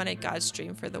think you wanted God's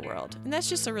dream for the world. And that's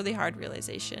just a really hard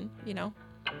realization,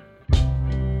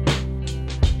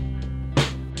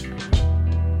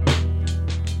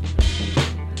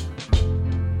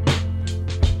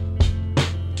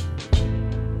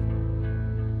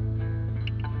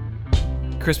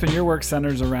 Krispin, your work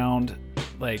centers around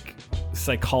like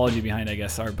psychology behind, I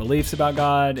guess, our beliefs about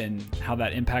God and how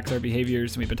that impacts our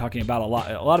behaviors. And we've been talking about a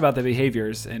lot about the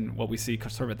behaviors and what we see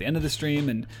sort of at the end of the stream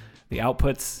and the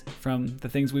outputs from the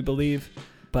things we believe.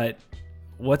 But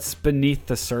what's beneath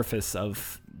the surface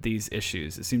of these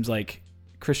issues? It seems like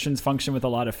Christians function with a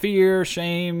lot of fear,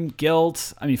 shame,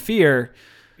 guilt. I mean, fear.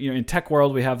 In tech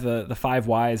world, we have the 5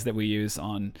 whys that we use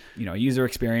on, user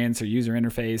experience or user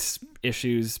interface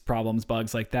issues, problems,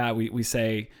 bugs like that. We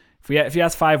say, if you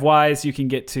ask 5 whys, you can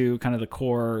get to kind of the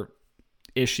core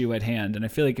issue at hand. And I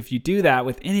feel like if you do that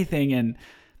with anything in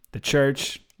the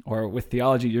church or with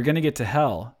theology, you're going to get to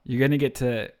hell. You're going to get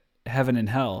to heaven and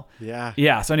hell. Yeah.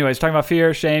 Yeah. So anyways, talking about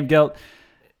fear, shame, guilt,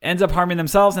 ends up harming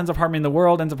themselves, ends up harming the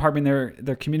world, ends up harming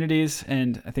their communities.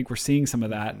 And I think we're seeing some of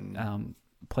that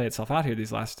play itself out here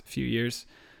these last few years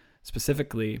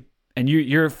specifically. And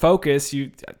your focus,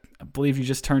 I believe you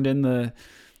just turned in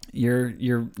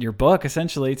your book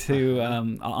essentially to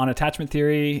on attachment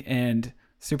theory, and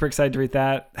super excited to read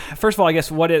that. First of all, I guess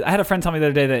I had a friend tell me the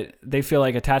other day that they feel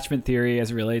like attachment theory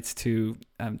as it relates to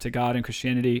God and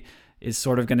Christianity is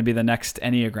sort of going to be the next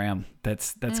Enneagram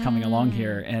that's coming along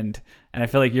here. And I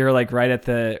feel like you're like right at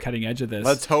the cutting edge of this.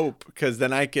 Let's hope, because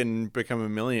then I can become a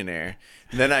millionaire.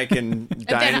 Then I can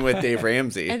dine with Dave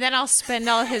Ramsey. And then I'll spend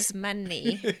all his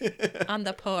money on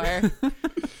the poor.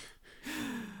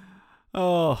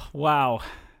 Oh, wow.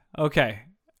 Okay.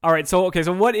 All right. So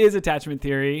what is attachment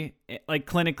theory? Like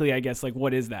clinically, I guess, like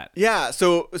what is that? Yeah.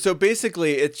 So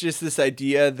basically it's just this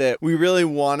idea that we really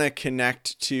want to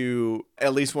connect to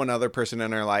at least one other person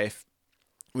in our life.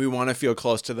 We want to feel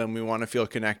close to them. We want to feel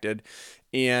connected.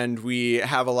 And we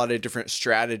have a lot of different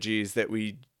strategies that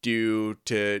we do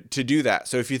to do that.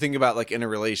 So if you think about like in a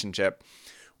relationship,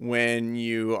 when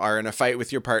you are in a fight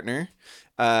with your partner,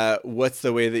 what's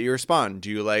the way that you respond? Do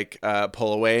you like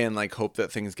pull away and like hope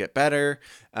that things get better?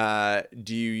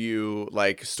 Do you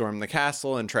like storm the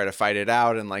castle and try to fight it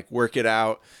out and like work it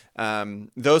out?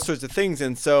 Those sorts of things.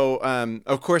 And so,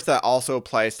 of course, that also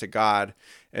applies to God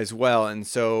as well. And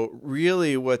so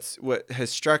really what has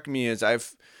struck me is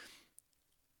I've,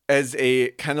 as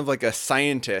a kind of like a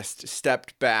scientist,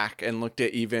 stepped back and looked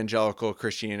at evangelical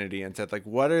Christianity and said, like,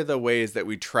 what are the ways that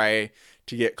we try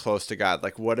to get close to God?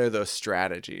 Like, what are those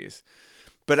strategies?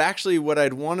 But actually what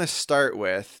I'd want to start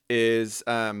with is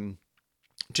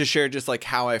to share just like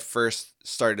how I first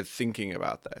started thinking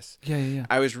about this. Yeah.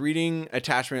 I was reading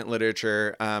attachment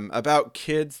literature about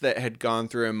kids that had gone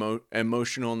through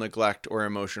emotional neglect or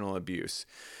emotional abuse.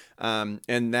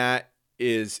 And that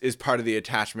is part of the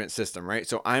attachment system, right?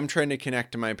 So I'm trying to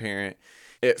connect to my parent.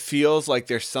 It feels like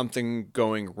there's something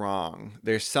going wrong.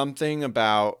 There's something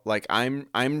about like I'm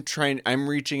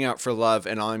reaching out for love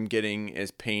and all I'm getting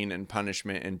is pain and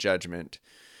punishment and judgment.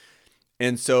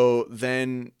 And so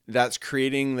then that's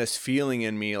creating this feeling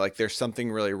in me like there's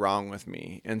something really wrong with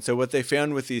me. And so what they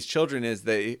found with these children is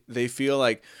they feel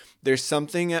like there's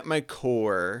something at my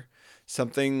core,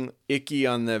 something icky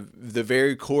on the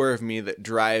very core of me that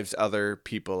drives other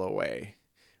people away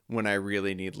when I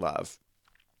really need love.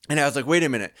 And I was like, wait a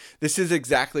minute, this is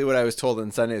exactly what I was told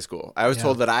in Sunday school. I was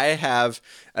told that I have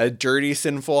a dirty,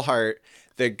 sinful heart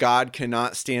that God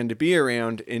cannot stand to be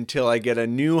around until I get a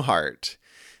new heart.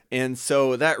 And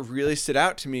so that really stood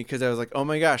out to me because I was like, oh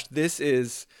my gosh, this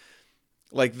is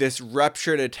like this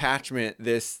ruptured attachment,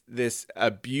 this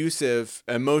abusive,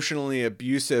 emotionally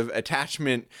abusive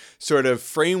attachment sort of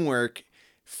framework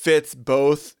fits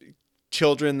both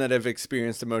children that have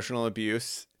experienced emotional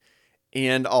abuse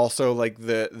and also like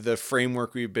the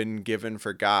framework we've been given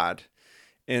for God.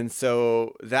 And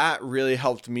so that really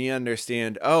helped me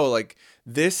understand, like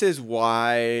this is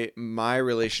why my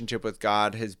relationship with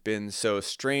God has been so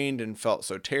strained and felt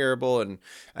so terrible. And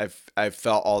I've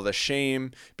felt all the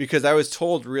shame because I was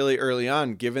told really early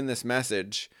on, given this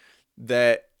message,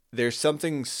 that there's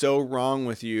something so wrong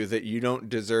with you that you don't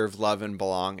deserve love and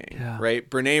belonging, right?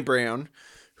 Brene Brown,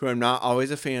 who I'm not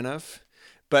always a fan of,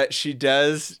 but she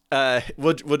does.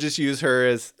 We'll just use her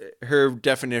as her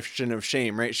definition of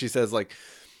shame, right? She says like,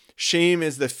 shame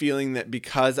is the feeling that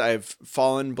because I've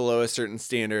fallen below a certain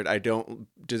standard, I don't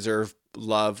deserve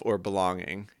love or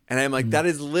belonging. And I'm like, that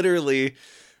is literally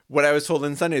what I was told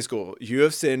in Sunday school. You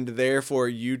have sinned, therefore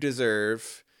you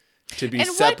deserve to be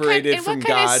separated from God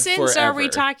forever. What kind of sins are we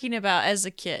talking about as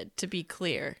a kid, to be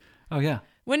clear? Oh, yeah.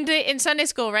 When in Sunday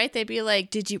school, right? They'd be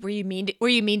like, were you mean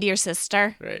to your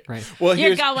sister? Right. Well,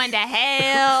 you're going to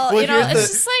hell. Well,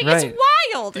 it's just like, it's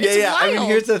wild. It's wild. I mean,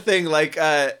 here's the thing. Like,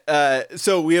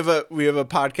 so we have a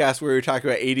podcast where we talk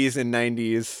about 80s and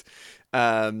 90s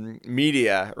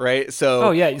media, right? So.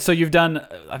 Oh yeah. So you've done.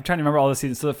 I'm trying to remember all the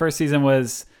seasons. So the first season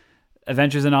was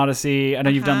Adventures in Odyssey. I know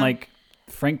you've done like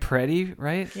Frank Peretti,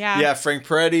 right? Yeah, Frank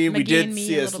Peretti. We did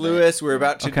C.S. Lewis. We're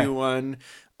about to do one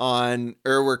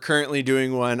we're currently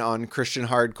doing one on Christian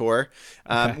hardcore,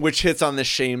 which hits on the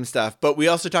shame stuff. But we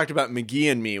also talked about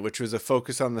McGee and Me, which was a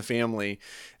focus on the family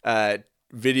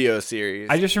video series.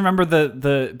 I just remember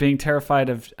the being terrified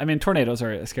of. I mean, tornadoes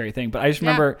are a scary thing, but I just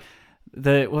remember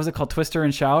what was it called? Twister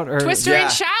and Shout, or Twister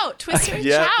and Shout.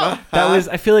 That was.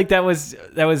 I feel like that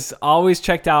was always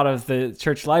checked out of the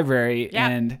church library,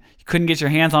 and you couldn't get your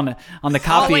hands on the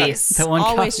copy.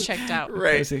 Always checked out.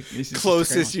 Right,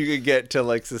 closest you could get to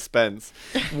like suspense.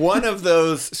 One of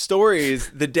those stories,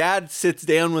 the dad sits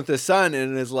down with the son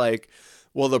and is like,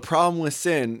 "Well, the problem with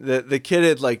sin, the kid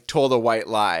had like told a white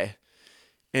lie."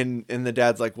 And the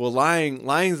dad's like, well,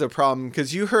 lying's the problem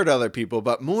because you hurt other people.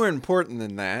 But more important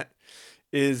than that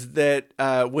is that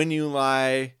when you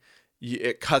lie,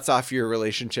 it cuts off your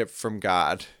relationship from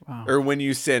God. Wow. Or when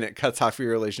you sin, it cuts off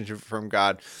your relationship from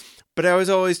God. But I was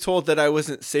always told that I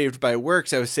wasn't saved by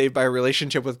works. I was saved by a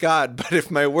relationship with God. But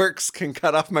if my works can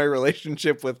cut off my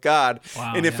relationship with God,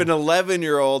 and if an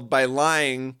 11-year-old by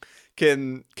lying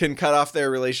can cut off their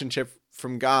relationship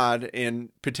from God and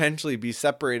potentially be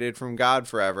separated from God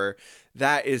forever,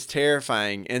 that is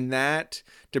terrifying. And that,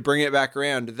 to bring it back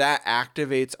around, that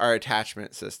activates our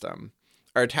attachment system.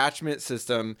 Our attachment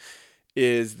system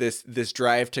is this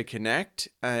drive to connect,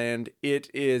 and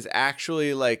it is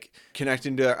actually like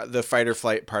connecting to the fight or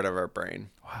flight part of our brain.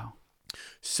 Wow.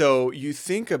 So you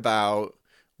think about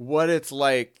what it's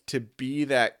like to be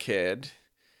that kid,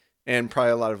 and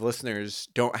probably a lot of listeners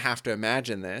don't have to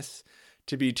imagine this,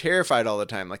 to be terrified all the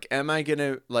time. Like, am I going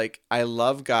to, like, I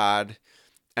love God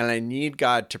and I need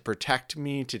God to protect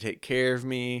me, to take care of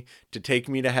me, to take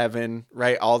me to heaven,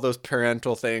 right? All those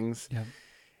parental things. Yep.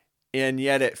 And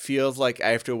yet it feels like I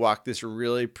have to walk this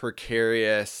really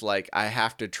precarious, like I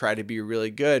have to try to be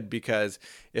really good, because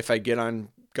if I get on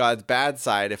God's bad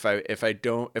side, if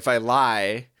I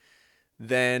lie,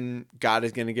 then God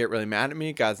is going to get really mad at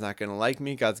me. God's not going to like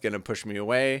me. God's going to push me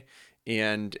away.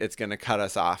 And it's going to cut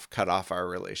off our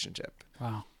relationship.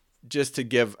 Wow. Just to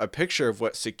give a picture of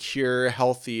what secure,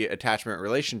 healthy attachment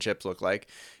relationships look like,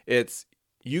 it's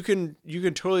you can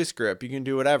totally screw up. You can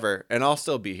do whatever, and I'll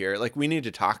still be here. Like, we need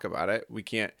to talk about it. We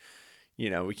can't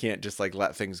just like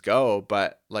let things go,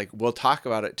 but like we'll talk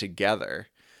about it together.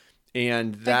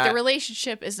 And that the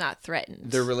relationship is not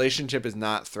threatened. The relationship is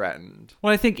not threatened.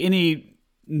 Well, I think any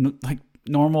like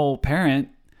normal parent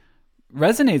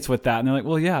resonates with that, and they're like,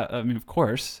 well, yeah, I mean, of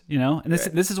course, and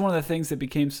this is one of the things that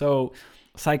became so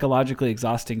psychologically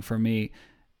exhausting for me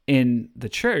in the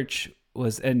church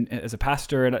and as a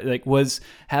pastor, and like was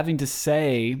having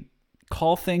to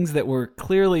call things that were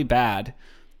clearly bad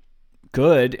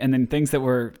good, and then things that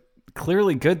were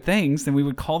clearly good things, then we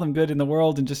would call them good in the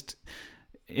world, and just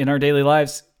in our daily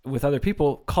lives with other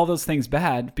people call those things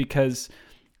bad because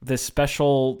this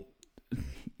special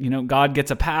God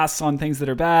gets a pass on things that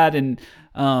are bad. And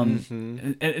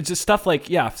it's just stuff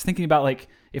like, I was thinking about, like,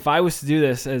 if I was to do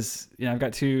this as, I've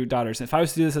got 2 daughters. If I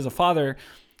was to do this as a father,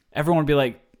 everyone would be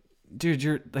like, dude,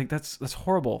 you're like, that's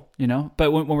horrible, But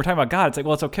when we're talking about God, it's like,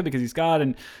 well, it's okay because he's God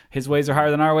and his ways are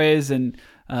higher than our ways. And,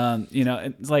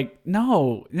 it's like,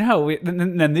 no.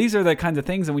 Then these are the kinds of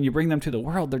things. And when you bring them to the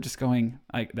world, they're just going,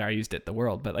 I used it, the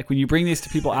world. But like when you bring these to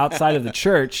people outside of the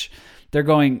church, they're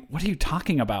going, what are you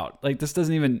talking about? Like, this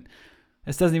doesn't even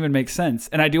make sense.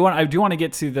 And I do want to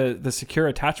get to the secure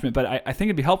attachment, but I think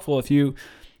it'd be helpful if you,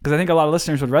 because I think a lot of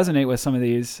listeners would resonate with some of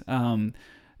these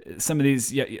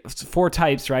 4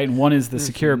 types, right? And one is the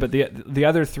secure, but the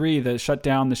other 3, the shut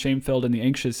down, the shame-filled, and the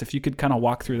anxious, if you could kind of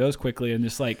walk through those quickly and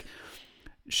just like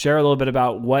share a little bit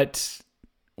about what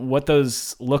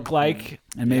those look like,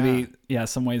 and maybe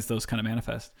some ways those kind of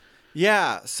manifest.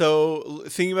 Yeah. So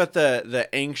thinking about the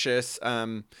anxious,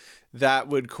 that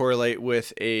would correlate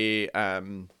with a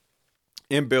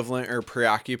ambivalent or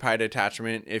preoccupied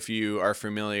attachment, if you are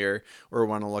familiar or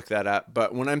want to look that up.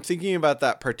 But when I'm thinking about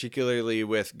that particularly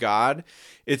with God,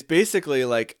 it's basically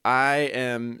like I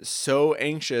am so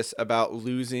anxious about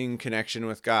losing connection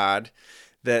with God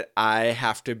that I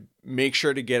have to make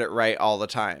sure to get it right all the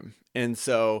time. And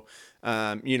so,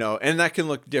 and that can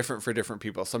look different for different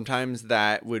people. Sometimes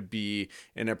that would be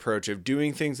an approach of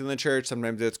doing things in the church.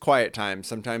 Sometimes it's quiet time.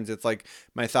 Sometimes it's like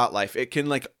my thought life. It can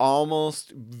like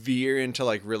almost veer into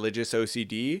like religious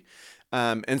OCD.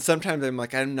 And sometimes I'm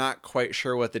like, I'm not quite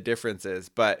sure what the difference is,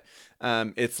 but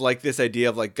it's like this idea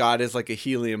of like God is like a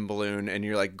helium balloon and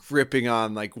you're like gripping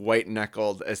on like white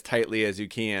knuckled as tightly as you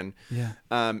can. Yeah.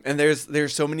 And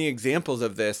there's so many examples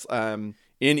of this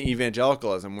in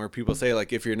evangelicalism where people say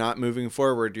like, if you're not moving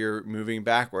forward, you're moving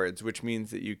backwards, which means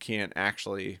that you can't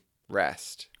actually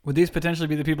rest. Would these potentially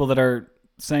be the people that are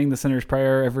saying the sinner's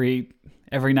prayer every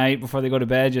night before they go to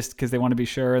bed just because they want to be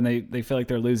sure and they feel like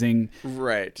they're losing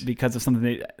right because of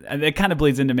something and it kind of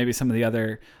bleeds into maybe some of the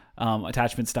other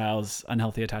attachment styles,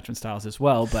 unhealthy attachment styles as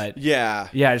well. But yeah,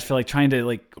 I just feel like trying to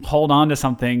like hold on to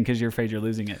something because you're afraid you're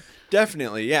losing it.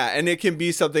 Definitely. Yeah. And it can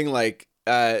be something like,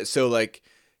 so like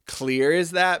clear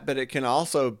as that, but it can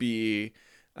also be,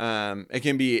 it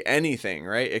can be anything,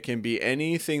 right? It can be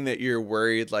anything that you're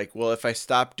worried, like, well, if I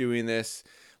stop doing this,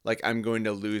 like I'm going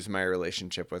to lose my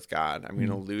relationship with God. I'm going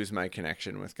to lose my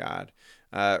connection with God,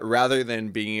 rather than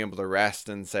being able to rest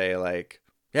and say like,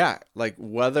 yeah, like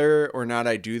whether or not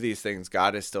I do these things,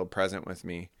 God is still present with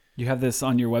me. You have this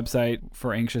on your website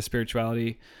for anxious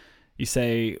spirituality. You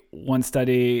say one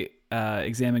study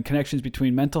examined connections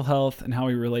between mental health and how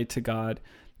we relate to God.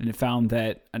 And it found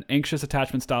that an anxious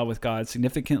attachment style with God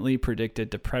significantly predicted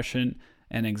depression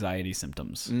and anxiety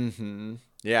symptoms. Mm-hmm.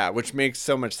 Yeah, which makes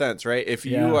so much sense, right? If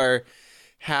you are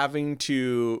having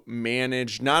to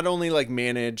manage, not only like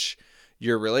manage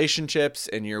your relationships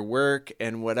and your work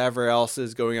and whatever else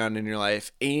is going on in your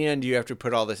life, and you have to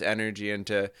put all this energy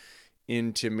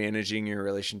into managing your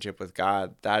relationship with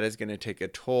God, that is going to take a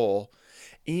toll.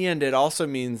 And it also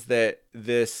means that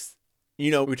this, we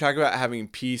talk about having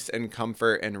peace and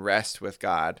comfort and rest with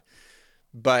God.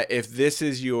 But if this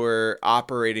is your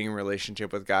operating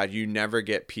relationship with God, you never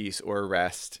get peace or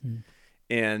rest.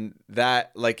 And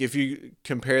that, like, if you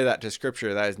compare that to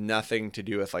scripture, that has nothing to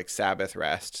do with like Sabbath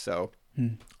rest. So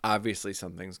obviously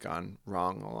something's gone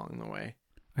wrong along the way.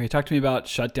 Okay, talk to me about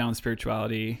shutdown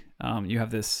spirituality. You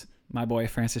have this, my boy,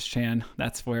 Francis Chan.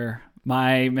 That's where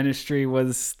my ministry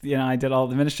was, I did all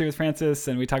the ministry with Francis,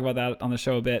 and we talk about that on the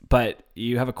show a bit. But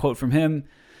you have a quote from him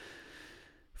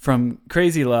from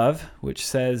Crazy Love, which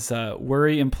says,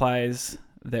 worry implies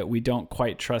that we don't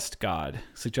quite trust God,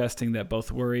 suggesting that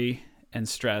both worry and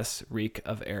stress reek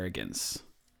of arrogance.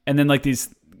 And then like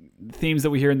these themes that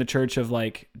we hear in the church of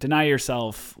like, deny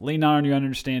yourself, lean not on your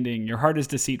understanding, your heart is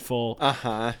deceitful.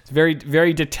 It's very,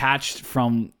 very detached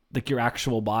from like your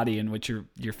actual body and what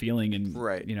you're feeling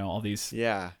and all these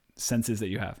senses that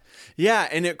you have. Yeah,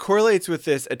 and it correlates with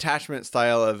this attachment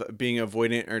style of being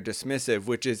avoidant or dismissive,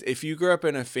 which is if you grew up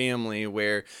in a family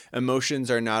where emotions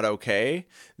are not okay,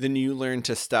 then you learn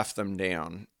to stuff them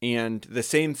down. And the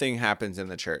same thing happens in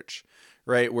the church,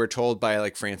 right? We're told by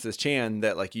like Francis Chan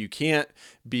that like you can't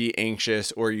be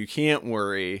anxious or you can't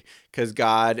worry because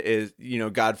God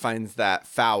finds that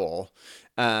foul.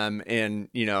 And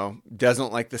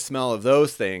doesn't like the smell of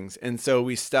those things. And so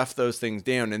we stuff those things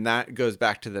down. And that goes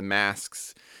back to the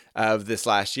masks of this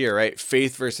last year, right?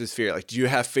 Faith versus fear. Like, do you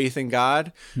have faith in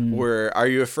God or are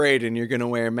you afraid and you're going to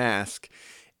wear a mask?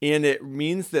 And it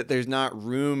means that there's not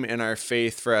room in our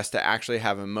faith for us to actually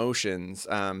have emotions.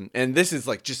 And this is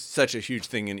like just such a huge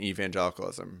thing in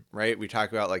evangelicalism, right? We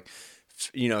talk about like,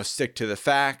 stick to the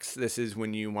facts. This is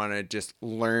when you want to just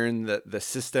learn the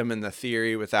system and the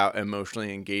theory without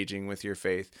emotionally engaging with your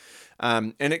faith.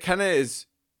 And it kind of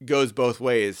goes both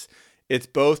ways. It's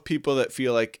both people that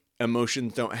feel like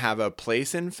emotions don't have a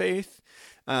place in faith,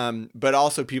 but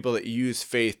also people that use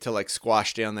faith to like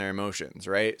squash down their emotions,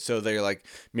 right? So they're like,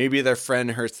 maybe their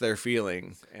friend hurts their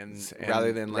feelings, and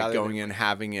rather than going and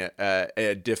having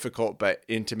a difficult but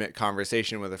intimate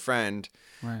conversation with a friend,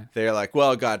 right, they're like,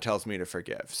 well, God tells me to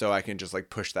forgive, so I can just like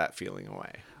push that feeling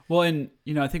away. Well, and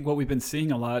I think what we've been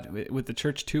seeing a lot with the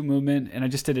Church 2 movement, and I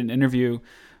just did an interview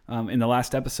in the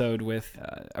last episode with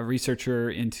a researcher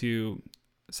into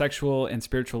sexual and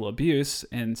spiritual abuse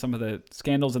and some of the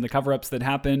scandals and the cover-ups that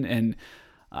happen. And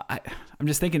I'm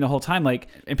just thinking the whole time, like,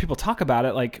 and people talk about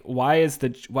it, like, why does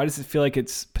it feel like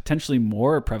it's potentially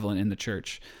more prevalent in the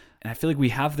church? And I feel like we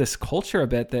have this culture a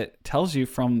bit that tells you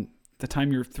from the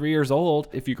time you're 3 years old,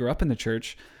 if you grew up in the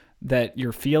church, that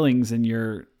your feelings and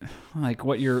your like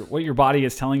what your body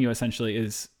is telling you essentially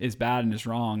is bad and is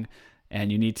wrong,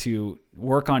 and you need to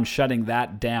work on shutting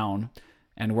that down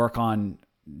and work on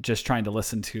just trying to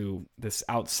listen to this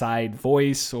outside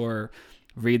voice or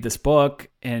read this book.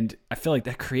 And I feel like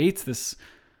that creates this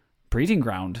breeding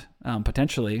ground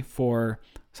potentially for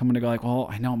someone to go like, well,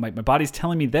 I know my body's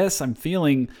telling me this, I'm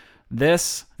feeling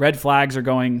this, red flags are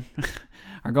going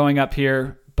up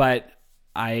here, but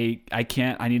I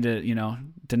can't, I need to,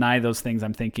 deny those things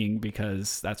I'm thinking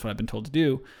because that's what I've been told to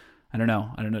do. I don't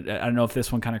know if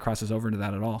this one kind of crosses over into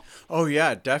that at all. Oh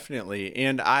yeah, definitely.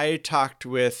 And I talked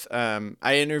with,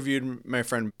 I interviewed my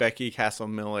friend Becky Castle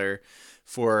Miller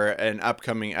for an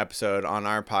upcoming episode on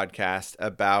our podcast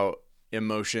about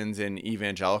emotions in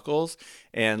evangelicals,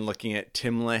 and looking at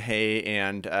Tim LaHaye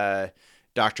and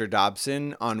Dr.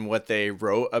 Dobson on what they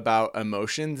wrote about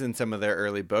emotions in some of their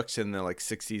early books in the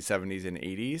 60s, 70s, and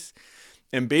 80s.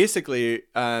 And basically,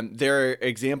 there are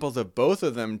examples of both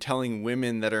of them telling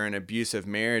women that are in abusive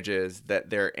marriages that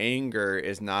their anger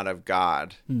is not of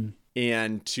God,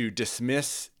 and to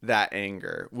dismiss that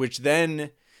anger, which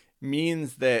then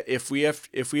means that if we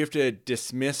have to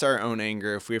dismiss our own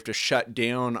anger, if we have to shut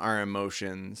down our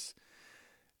emotions,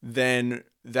 then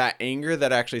that anger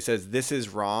that actually says this is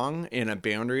wrong and a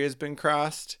boundary has been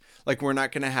crossed, we're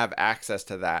not going to have access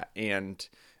to that. And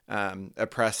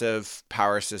oppressive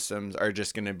power systems are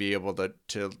just going to be able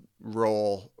to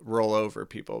roll over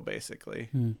people, basically.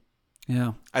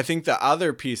 Yeah. I think the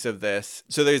other piece of this,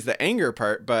 so there's the anger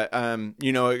part, but a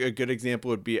good example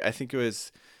would be, I think it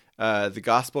was the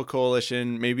Gospel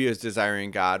Coalition, maybe it was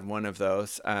Desiring God, one of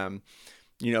those,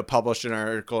 published an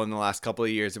article in the last couple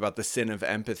of years about the sin of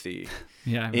empathy.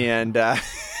 Yeah. And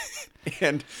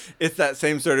and it's that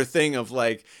same sort of thing of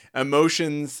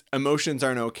emotions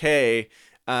aren't okay.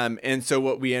 And so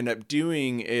what we end up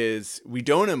doing is we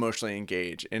don't emotionally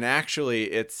engage. And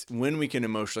actually, it's when we can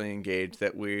emotionally engage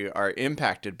that we are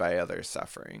impacted by others'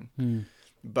 suffering.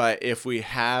 But if we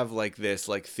have this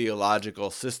theological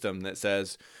system that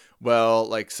says,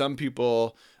 well, some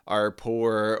people are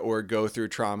poor or go through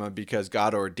trauma because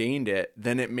God ordained it,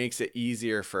 then it makes it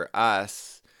easier for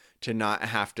us to not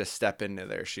have to step into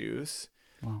their shoes.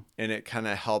 Wow. And it kind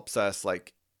of helps us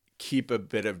keep a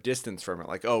bit of distance from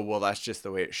it. Oh, well, that's just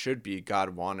the way it should be.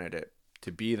 God wanted it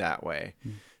to be that way.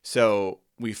 So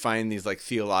we find these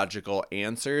theological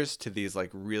answers to these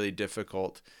really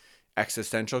difficult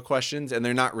existential questions, and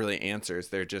they're not really answers.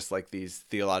 They're just these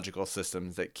theological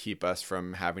systems that keep us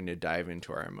from having to dive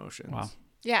into our emotions. Wow.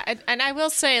 Yeah, and I will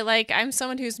say, I'm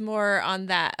someone who's more on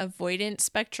that avoidant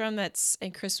spectrum. And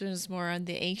Krispin is more on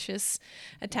the anxious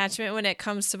attachment when it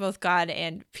comes to both God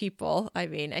and people. I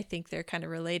mean, I think they're kind of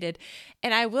related.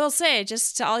 And I will say,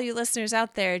 just to all you listeners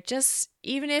out there, just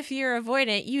even if you're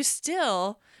avoidant, you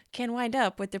still can wind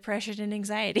up with depression and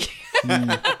anxiety.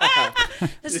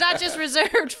 It's not just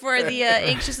reserved for the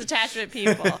anxious attachment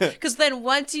people. Because then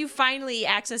once you finally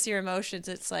access your emotions,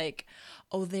 it's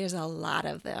oh, there's a lot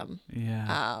of them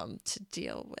to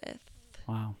deal with.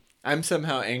 Wow. I'm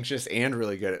somehow anxious and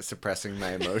really good at suppressing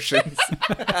my emotions.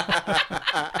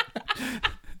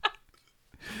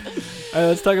 All right,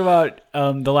 let's talk about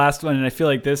the last one. And I feel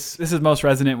like this is most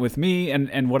resonant with me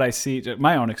and what I see,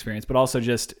 my own experience, but also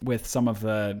just with some of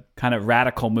the kind of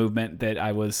radical movement that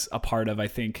I was a part of. I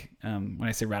think when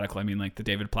I say radical, I mean the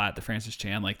David Platt, the Francis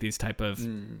Chan, these type of,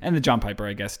 and the John Piper,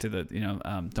 I guess, to the,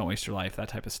 Don't Waste Your Life, that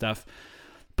type of stuff.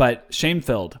 But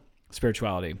shame-filled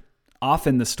spirituality.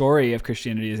 Often the story of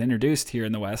Christianity is introduced here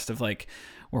in the West of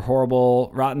we're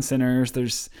horrible, rotten sinners.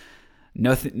 There's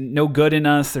no good in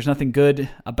us. There's nothing good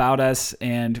about us.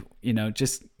 And,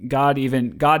 just God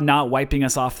not wiping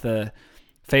us off the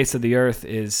face of the earth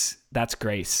that's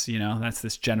grace. That's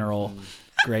this general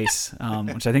grace,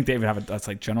 which I think they even have that's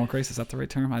general grace. Is that the right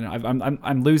term? I don't know.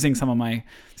 I'm losing some of my,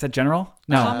 is that general?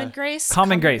 No. Common grace.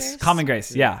 Common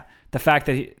grace. Yeah. The fact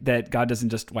that God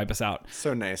doesn't just wipe us out.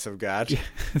 So nice of God.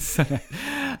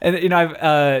 And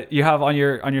you have on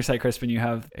your site,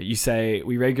 Krispin, you say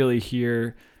we regularly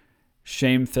hear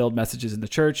shame-filled messages in the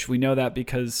church. We know that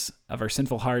because of our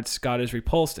sinful hearts, God is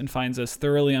repulsed and finds us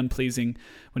thoroughly unpleasing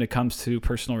when it comes to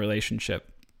personal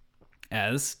relationship,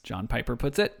 as John Piper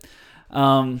puts it.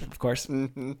 Of course,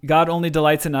 God only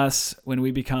delights in us when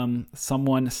we become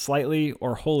someone slightly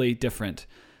or wholly different.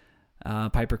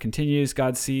 Piper continues,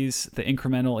 God sees the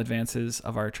incremental advances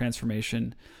of our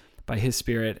transformation by his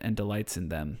Spirit and delights in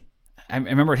them. I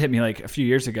remember it hit me a few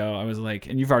years ago. I was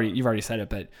and you've already said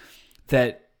it, but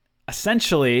that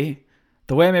essentially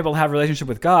the way I'm able to have a relationship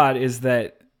with God is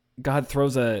that God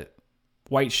throws a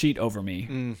white sheet over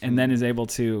me and then is able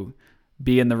to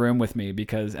be in the room with me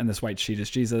and this white sheet is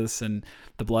Jesus and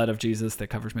the blood of Jesus that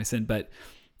covers my sin. But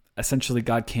essentially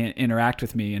God can't interact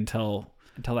with me until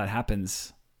that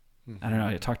happens. I don't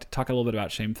know. Talk a little bit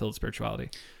about shame-filled spirituality.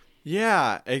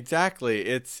 Yeah, exactly.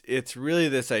 It's really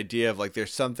this idea of like,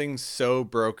 there's something so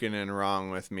broken and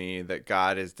wrong with me that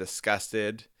God is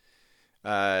disgusted,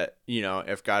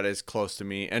 if God is close to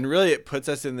me. And really it puts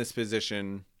us in this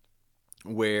position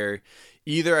where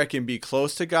either I can be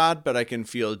close to God, but I can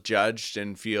feel judged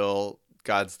and feel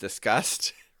God's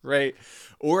disgust, right?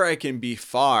 Or I can be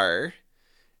far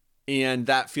and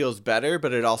that feels better,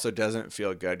 but it also doesn't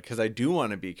feel good because I do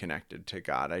want to be connected to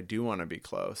God. I do want to be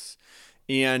close.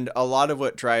 And a lot of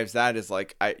what drives that is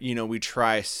like, we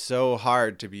try so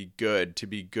hard to be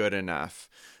good enough.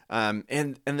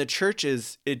 And the church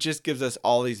it just gives us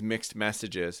all these mixed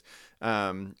messages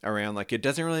around like, it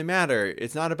doesn't really matter.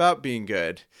 It's not about being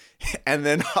good. And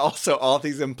then also all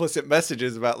these implicit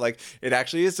messages about like, it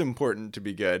actually is important to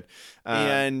be good.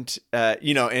 And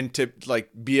to like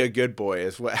be a good boy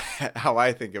is how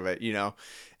I think of it,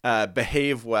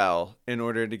 behave well in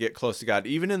order to get close to God,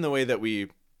 even in the way that we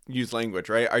use language,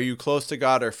 right? Are you close to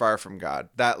God or far from God?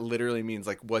 That literally means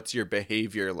like, what's your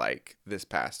behavior like this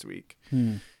past week?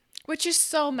 Which is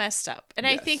so messed up. And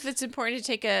yes. I think that's important to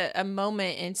take a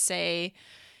moment and say,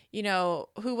 who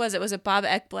was it? Was it Bob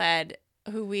Ekblad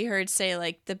who we heard say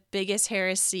like the biggest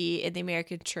heresy in the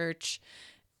American church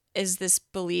is this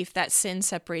belief that sin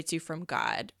separates you from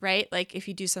God, right? Like if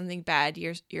you do something bad,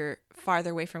 you're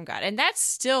farther away from God. And that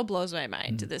still blows my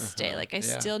mind to this day. Like I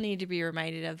still need to be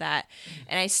reminded of that.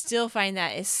 And I still find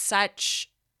that is such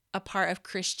a part of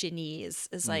Christianese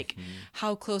is like,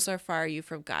 how close or far are you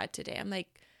from God today? I'm like,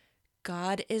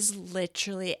 God is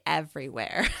literally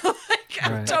everywhere.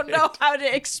 I don't know how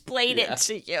to explain it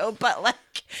to you, but like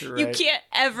you can't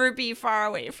ever be far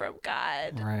away from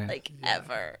God,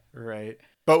 ever. Right.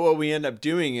 But what we end up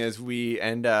doing is we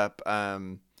end up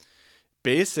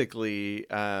basically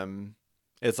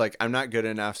it's like, I'm not good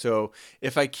enough. So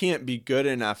if I can't be good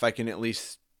enough, I can at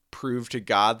least prove to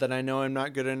God that I know I'm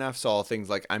not good enough. So all things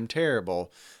like I'm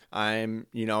terrible, I'm,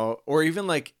 or even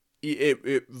like,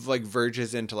 it like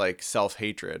verges into like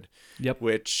self-hatred. Yep.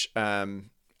 Which,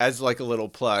 as like a little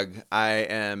plug, I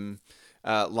am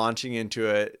launching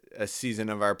into a season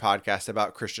of our podcast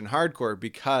about Christian hardcore,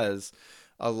 because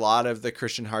a lot of the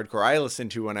Christian hardcore I listened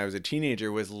to when I was a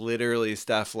teenager was literally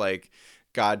stuff like,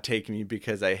 God, take me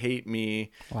because I hate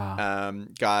me. Wow.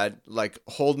 God, like,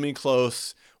 hold me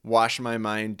close, wash my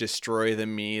mind, destroy the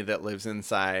me that lives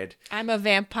inside. I'm a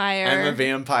vampire.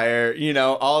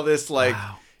 All this like,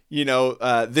 wow.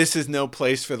 This is no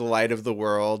place for the light of the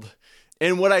world.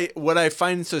 And what I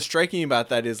find so striking about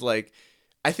that is like,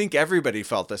 I think everybody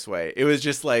felt this way. It was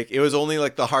just like, it was only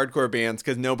like the hardcore bands,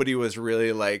 because nobody was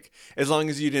really like, as long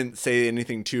as you didn't say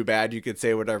anything too bad, you could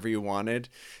say whatever you wanted.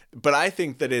 But I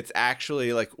think that it's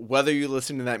actually like, whether you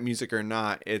listen to that music or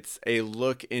not, it's a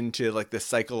look into like the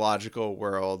psychological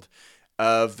world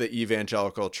of the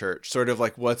evangelical church, sort of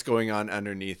like what's going on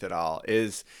underneath it all.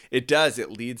 It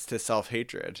leads to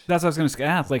self-hatred. That's what I was going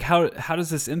to ask. Like, how does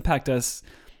this impact us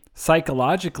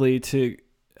psychologically to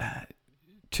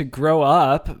grow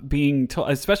up being told,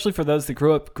 especially for those that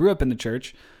grew up in the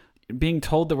church, being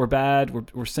told that we're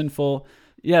bad, we're sinful.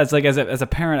 Yeah, it's like as a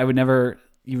parent,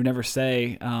 you would never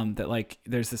say that like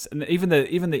there's this, and even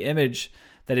the image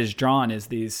that is drawn is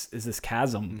this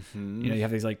chasm. Mm-hmm. You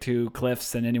have these like two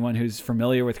cliffs, and anyone who's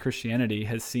familiar with Christianity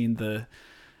has seen the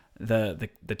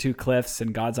two cliffs,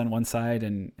 and God's on one side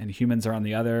and humans are on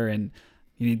the other, and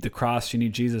you need the cross, you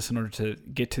need Jesus in order to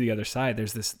get to the other side.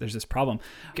 There's this problem.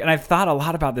 And I've thought a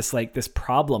lot about this, like this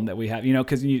problem that we have,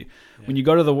 because when you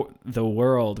go to the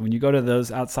world, when you go to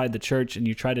those outside the church and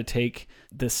you try to take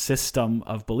this system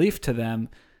of belief to them,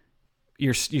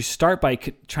 you start by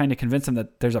trying to convince them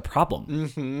that there's a problem.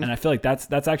 Mm-hmm. And I feel like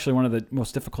that's actually one of the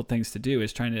most difficult things to do,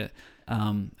 is trying to,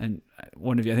 and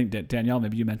one of you, I think Danielle,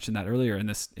 maybe you mentioned that earlier in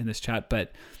this chat,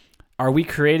 but are we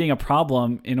creating a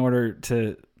problem in order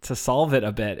to solve it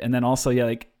a bit? And then also,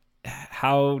 like,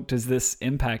 how does this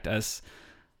impact us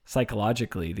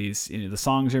psychologically? These, the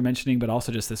songs you're mentioning, but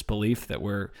also just this belief that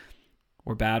we're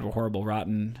bad, we're horrible,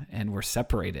 rotten, and we're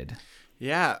separated.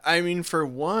 Yeah. I mean, for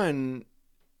one,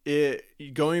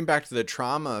 going back to the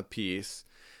trauma piece,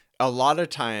 a lot of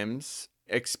times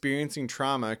experiencing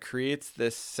trauma creates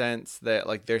this sense that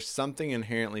like there's something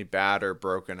inherently bad or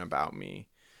broken about me.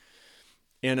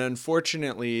 And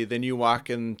unfortunately, then you walk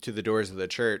into the doors of the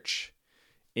church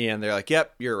and they're like,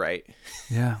 yep, you're right.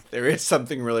 Yeah. There is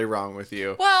something really wrong with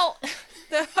you. Well,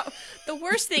 the the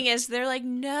worst thing is they're like,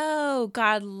 no,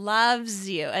 God loves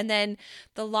you. And then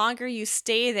the longer you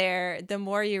stay there, the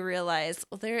more you realize,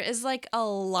 well, there is like a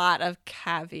lot of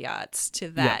caveats to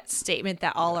that statement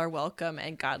that all are welcome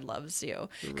and God loves you.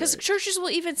 Because churches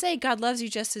will even say God loves you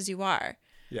just as you are.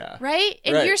 Yeah. Right?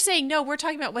 And you're saying, no, we're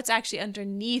talking about what's actually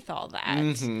underneath all that.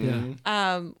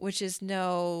 Mm-hmm. Which is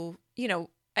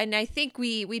and I think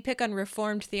we pick on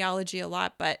Reformed theology a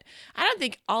lot, but I don't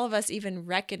think all of us even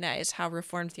recognize how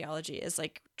Reformed theology is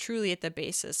like truly at the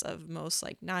basis of most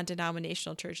like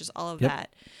non-denominational churches, all of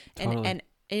that. Totally. And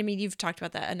I mean, you've talked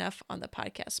about that enough on the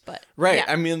podcast, but right.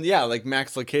 I mean, like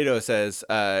Max Lucado says,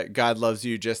 God loves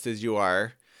you just as you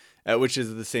are, which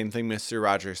is the same thing Mr.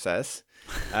 Rogers says.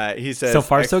 He says, so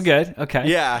far, so good. Okay.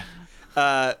 Yeah.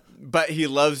 But he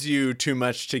loves you too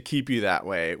much to keep you that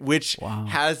way, which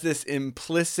has this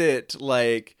implicit,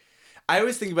 like, I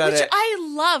always think about which it. I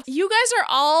love. You guys are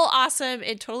all awesome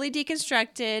and totally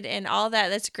deconstructed and all that.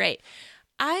 That's great.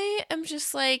 I am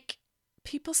just like,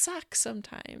 people suck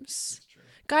sometimes.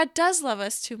 God does love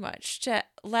us too much to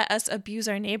let us abuse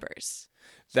our neighbors.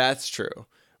 That's true.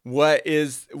 What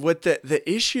the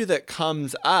issue that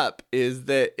comes up is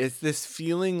that it's this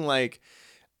feeling like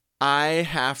I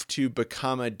have to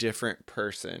become a different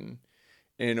person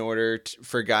in order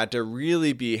for God to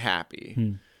really be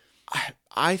happy.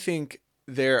 I think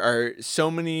there are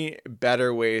so many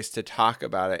better ways to talk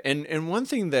about it. And one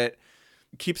thing that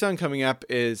keeps on coming up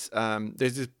is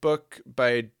there's this book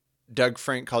by Doug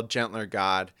Frank called Gentler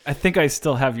God. I think I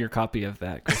still have your copy of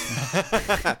that,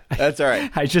 Krispin. That's all right.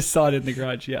 I just saw it in the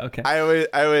garage. Yeah, okay. I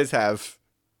always have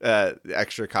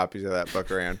extra copies of that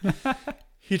book around.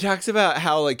 He talks about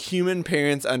how like human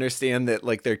parents understand that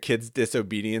like their kids'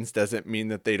 disobedience doesn't mean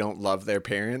that they don't love their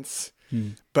parents.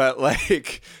 But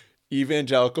like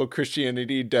evangelical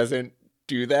Christianity doesn't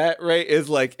do that, right? Is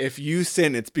like if you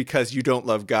sin, it's because you don't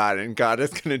love God and God is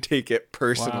going to take it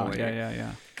personally. Wow.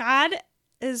 Yeah. God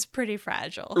is pretty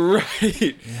fragile.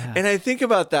 Right. Yeah. And I think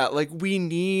about that. Like we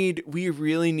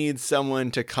really need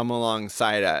someone to come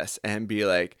alongside us and be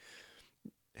like,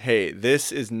 hey,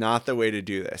 this is not the way to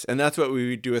do this. And that's what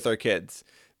we do with our kids.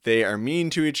 They are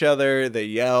mean to each other. They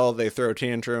yell, they throw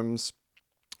tantrums,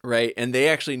 right? And they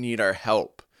actually need our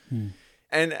help.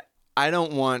 And I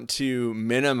don't want to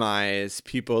minimize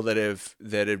people that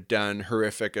have done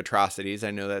horrific atrocities.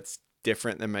 I know that's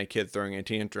different than my kid throwing a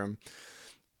tantrum.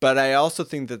 But I also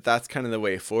think that that's kind of the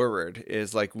way forward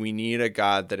is like we need a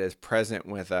God that is present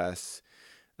with us,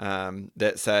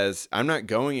 that says, I'm not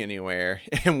going anywhere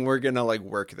and we're going to like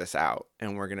work this out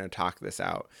and we're going to talk this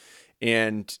out.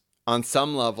 And on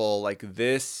some level, like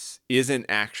this isn't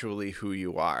actually who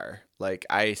you are. Like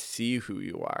I see who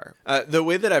you are. The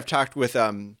way that I've talked with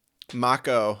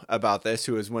Mako about this,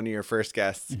 who was one of your first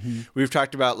guests, we've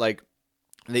talked about like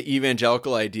the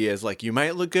evangelical idea is like you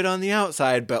might look good on the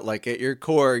outside, but like at your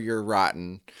core, you're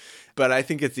rotten. But I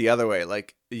think it's the other way.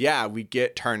 Like, yeah, we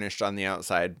get tarnished on the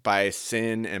outside by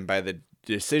sin and by the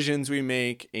decisions we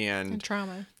make and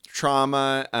trauma,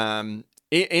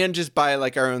 and just by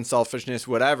like our own selfishness,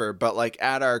 whatever. But like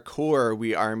at our core,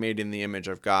 we are made in the image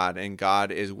of God, and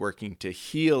God is working to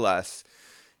heal us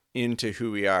into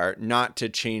who we are, not to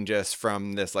change us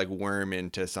from this like worm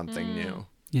into something new.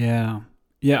 Yeah.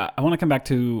 I want to come back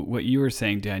to what you were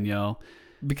saying, Danielle,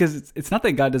 because it's not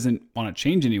that God doesn't want to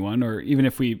change anyone, or even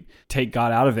if we take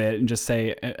God out of it and just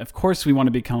say, of course we want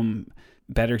to become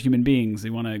better human beings. We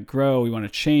want to grow. We want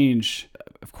to change.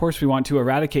 Of course we want to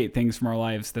eradicate things from our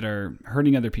lives that are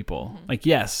hurting other people. Like,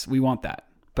 yes, we want that.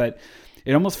 But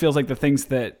it almost feels like the things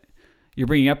that you're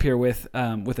bringing up here with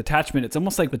attachment, it's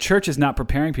almost like the church is not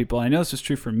preparing people. I know this is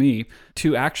true for me,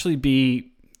 to actually be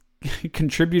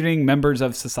contributing members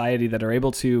of society that are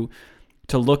able to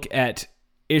look at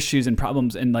issues and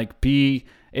problems and like be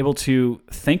able to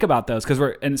think about those,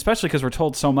 especially because we're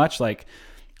told so much like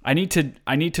I need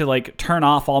to like turn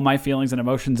off all my feelings and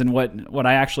emotions and what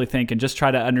I actually think and just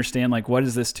try to understand like what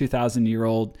is this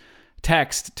 2,000-year-old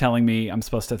text telling me I'm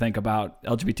supposed to think about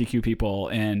LGBTQ people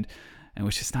and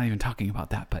which is not even talking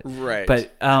about that, but right.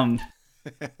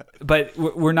 But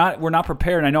we're not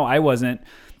prepared. And I know I wasn't.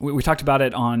 We talked about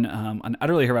it on an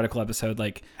Utterly Heretical episode.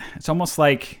 Like it's almost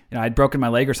like I'd broken my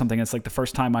leg or something. It's like the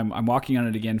first time I'm walking on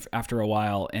it again after a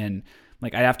while, and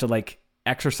like I have to like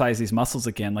exercise these muscles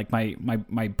again, like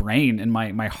my brain and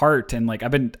my heart, and like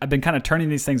I've been kind of turning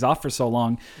these things off for so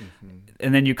long,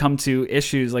 and then you come to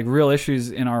issues like real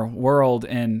issues in our world,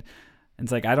 and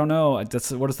it's like I don't know. What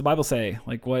does the Bible say?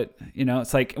 Like what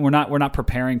It's like we're not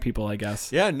preparing people, I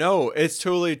guess. Yeah, no, it's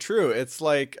totally true. It's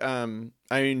like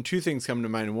two things come to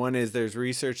mind. One is there's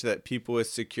research that people with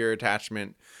secure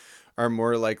attachment are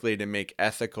more likely to make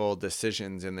ethical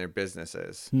decisions in their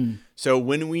businesses. So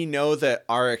when we know that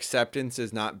our acceptance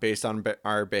is not based on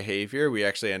our behavior, we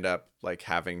actually end up like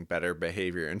having better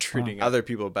behavior and treating other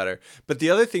people better. But the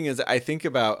other thing is, I think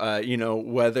about,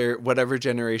 whatever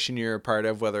generation you're a part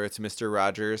of, whether it's Mr.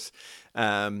 Rogers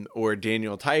or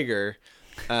Daniel Tiger,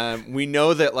 we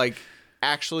know that like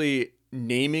actually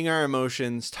naming our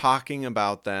emotions, talking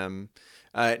about them,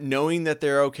 knowing that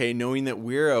they're okay, knowing that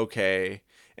we're okay,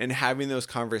 and having those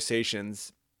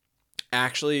conversations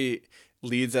actually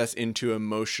leads us into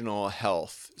emotional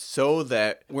health so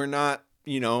that we're not,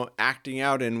 acting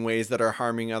out in ways that are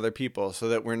harming other people, so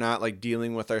that we're not like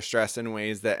dealing with our stress in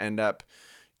ways that end up,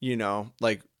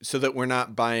 so that we're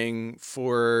not buying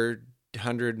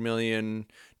 $400 million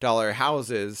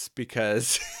houses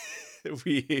because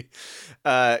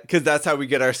because that's how we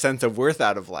get our sense of worth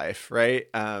out of life. Right.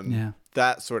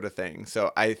 That sort of thing.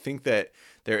 So I think that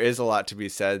there is a lot to be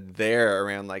said there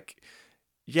around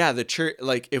the church,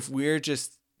 if we're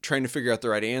just trying to figure out the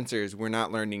right answers, we're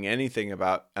not learning anything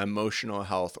about emotional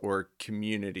health or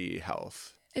community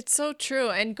health. It's so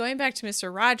true. And going back to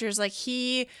Mr. Rogers,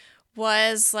 he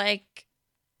was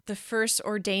the first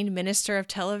ordained minister of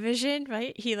television,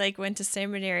 right? He went to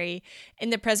seminary in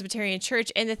the Presbyterian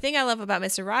Church. And the thing I love about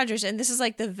Mr. Rogers, and this is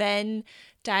the Venn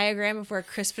diagram of where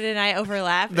Krispin and I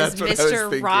overlap, is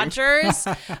Mr. Rogers.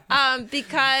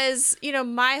 Because,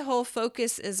 my whole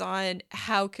focus is on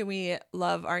how can we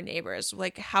love our neighbors?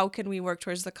 How can we work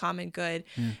towards the common good?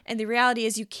 And the reality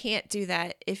is you can't do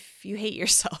that if you hate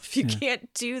yourself. You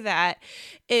can't do that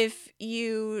if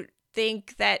you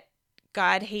think that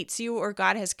God hates you or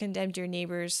God has condemned your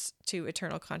neighbors to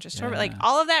eternal conscious torment.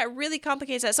 All of that really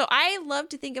complicates that. So I love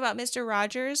to think about Mr.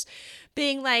 Rogers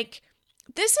being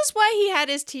this is why he had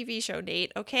his TV show,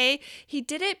 Nate, okay? He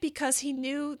did it because he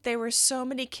knew there were so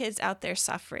many kids out there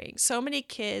suffering. So many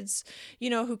kids,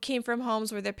 who came from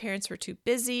homes where their parents were too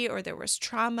busy or there was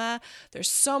trauma. There's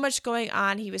so much going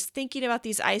on. He was thinking about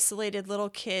these isolated little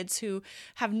kids who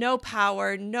have no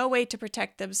power, no way to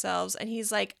protect themselves. And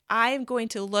he's I'm going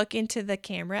to look into the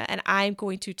camera and I'm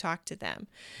going to talk to them.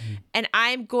 And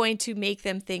I'm going to make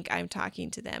them think I'm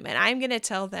talking to them. And I'm going to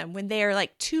tell them when they are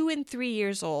 2 and 3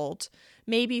 years old,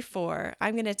 maybe 4,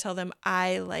 I'm going to tell them,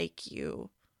 I like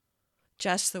you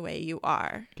just the way you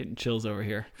are. Getting chills over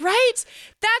here. Right?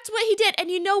 That's what he did. And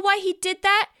you know why he did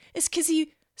that? Is because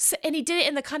he did it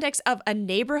in the context of a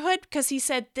neighborhood, because he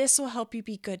said, this will help you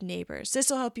be good neighbors.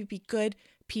 This will help you be good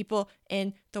people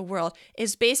in the world.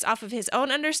 It's based off of his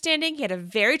own understanding. He had a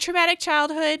very traumatic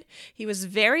childhood. He was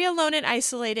very alone and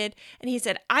isolated. And he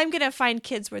said, I'm going to find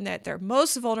kids when they're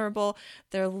most vulnerable,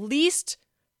 they're least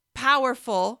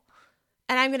powerful,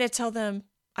 and I'm going to tell them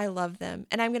I love them.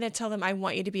 And I'm going to tell them I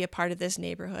want you to be a part of this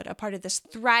neighborhood, a part of this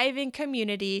thriving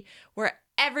community where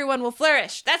everyone will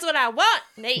flourish. That's what I want,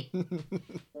 Nate.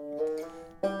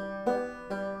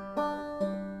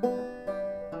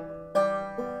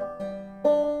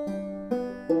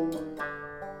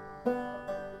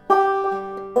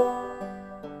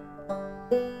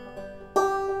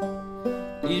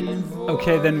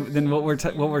 Okay, then what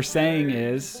we're saying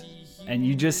is, and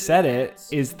you just said it,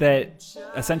 is that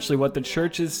essentially what the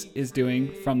church is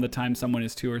doing from the time someone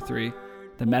is 2 or 3,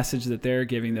 the message that they're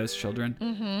giving those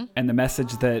children, and the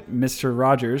message that Mr.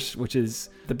 Rogers, which is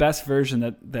the best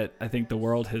version that I think the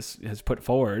world has put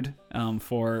forward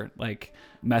for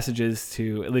messages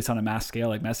to, at least on a mass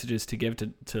scale, messages to give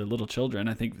to little children.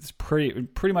 I think it's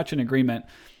pretty much in agreement.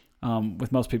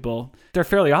 With most people, they're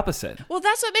fairly opposite. Well,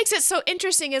 that's what makes it so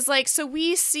interesting is so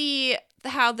we see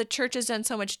how the church has done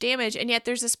so much damage, and yet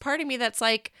there's this part of me that's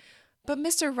but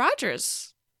Mr.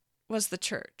 Rogers was the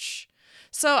church.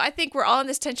 So I think we're all in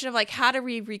this tension of how do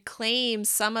we reclaim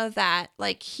some of that?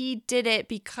 He did it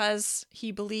because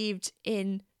he believed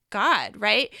in God,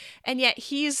 right? And yet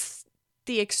he's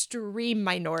the extreme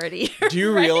minority. Do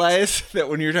you right? realize that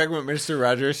when you're talking about Mr.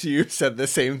 Rogers, you said the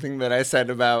same thing that I said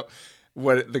about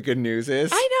what the good news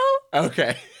is? I know.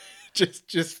 Okay.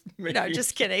 just maybe. No,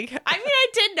 just kidding. I mean, I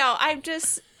did know. I'm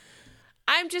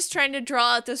just trying to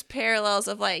draw out those parallels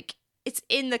of it's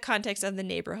in the context of the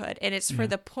neighborhood, and it's for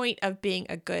the point of being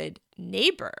a good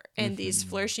neighbor in these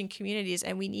flourishing communities,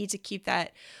 and we need to keep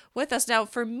that with us. Now,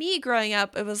 for me growing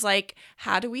up, it was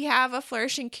how do we have a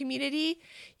flourishing community?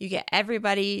 You get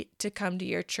everybody to come to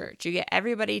your church. You get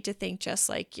everybody to think just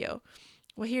like you.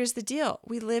 Well, here's the deal.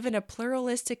 We live in a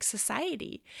pluralistic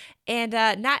society, and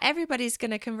not everybody's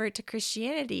going to convert to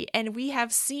Christianity. And we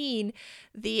have seen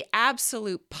the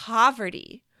absolute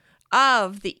poverty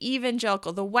of the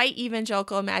white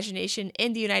evangelical imagination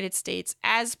in the United States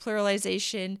as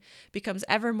pluralization becomes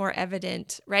ever more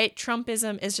evident, right?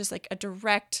 Trumpism is just like a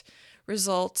direct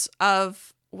result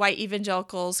of white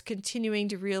evangelicals continuing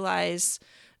to realize,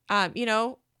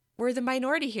 we're the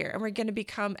minority here and we're going to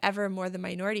become ever more the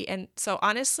minority. And so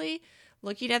honestly,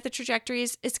 looking at the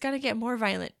trajectories, it's going to get more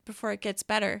violent before it gets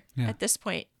better at this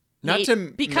point.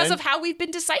 Because of how we've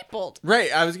been discipled.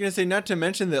 Right. I was going to say, not to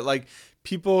mention that like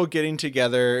people getting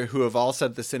together who have all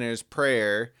said the sinner's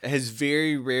prayer has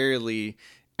very rarely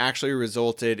actually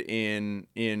resulted in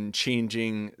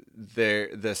changing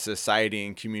the society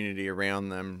and community around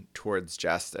them towards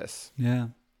justice. Yeah.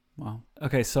 Wow.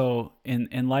 Okay. So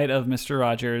in light of Mr.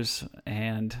 Rogers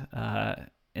and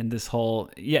in this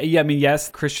whole, I mean, yes,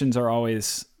 Christians are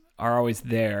always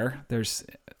there.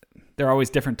 There are always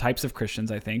different types of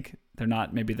Christians, I think. They're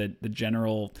not maybe the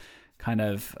general kind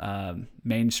of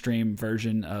mainstream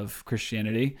version of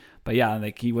Christianity. But yeah,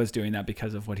 like he was doing that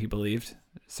because of what he believed,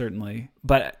 certainly.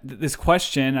 But this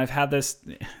question, I've had this,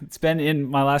 it's been in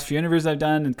my last few interviews I've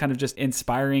done and kind of just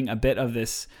inspiring a bit of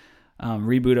this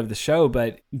reboot of the show.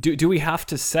 But do we have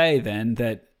to say then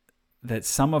that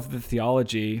some of the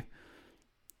theology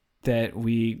that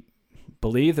we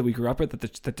believe, that we grew up with,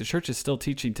 that the church is still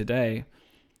teaching today,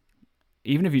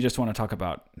 even if you just want to talk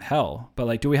about hell, but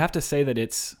like, do we have to say that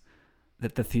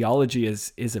that the theology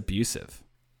is abusive?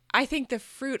 I think the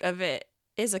fruit of it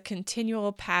is a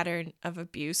continual pattern of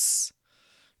abuse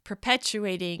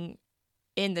perpetuating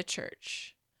in the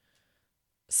church.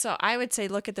 So I would say,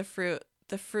 look at the fruit.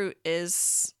 The fruit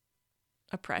is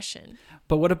oppression.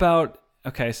 But what about,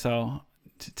 okay, so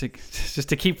just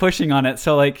to keep pushing on it.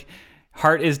 So like,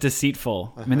 heart is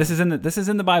deceitful. I mean, this is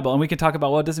in the Bible, and we can talk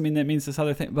about, well, it doesn't mean that means this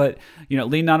other thing, but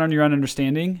lean not on your own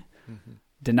understanding,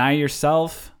 deny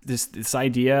yourself. This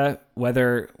idea,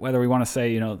 whether we want to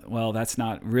say, well, that's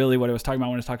not really what it was talking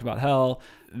about when it talked about hell.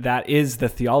 That is the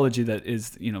theology that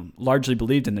is, largely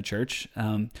believed in the church.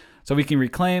 So we can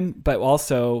reclaim, but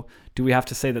also, do we have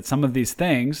to say that some of these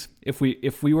things, if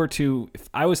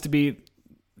I was to be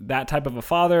that type of a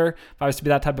father, if I was to be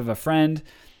that type of a friend,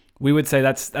 we would say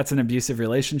that's an abusive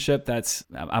relationship. That's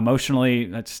emotionally,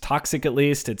 that's toxic. At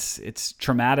least it's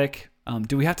traumatic.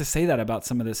 Do we have to say that about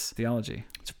some of this theology?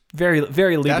 It's a very,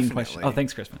 very leading question. Oh,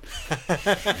 thanks, Krispin.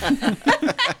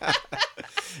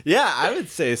 Yeah, I would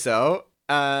say so.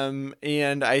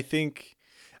 And I think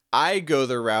I go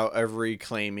the route of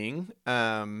reclaiming.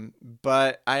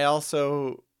 But I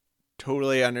also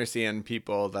totally understand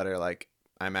people that are like,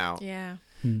 I'm out. Yeah.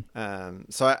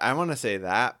 So I want to say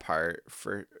that part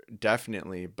for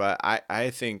definitely, but I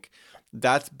think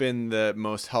that's been the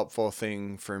most helpful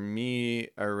thing for me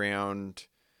around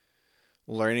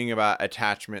learning about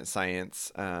attachment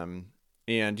science. And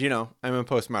I'm a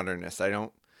postmodernist. I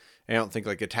don't think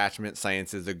like attachment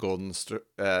science is a golden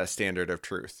standard of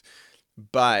truth,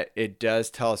 but it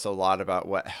does tell us a lot about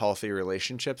what healthy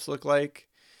relationships look like.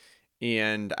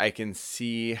 And I can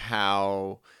see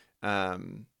how,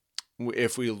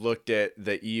 if we looked at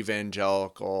the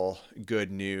evangelical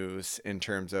good news in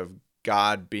terms of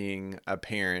God being a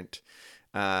parent,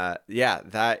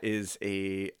 that is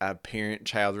a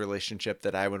parent-child relationship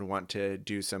that I would want to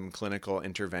do some clinical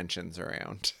interventions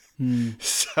around.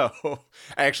 So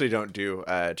I actually don't do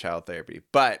child therapy,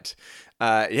 but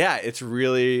it's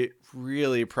really,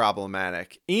 really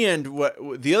problematic. And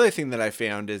the other thing that I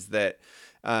found is that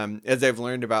as I've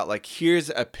learned about, like, here's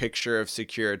a picture of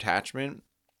secure attachment,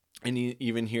 and you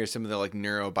even hear some of the like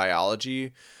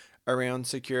neurobiology around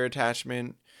secure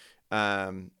attachment,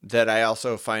 that I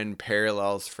also find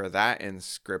parallels for that in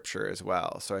scripture as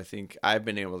well. So I think I've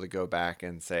been able to go back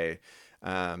and say,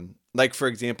 like, for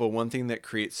example, one thing that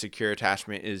creates secure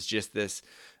attachment is just this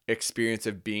experience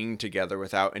of being together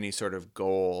without any sort of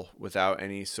goal, without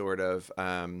any sort of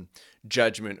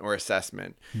judgment or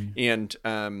assessment. And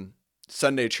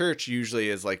Sunday church usually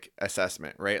is like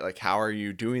assessment, right? Like, how are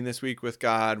you doing this week with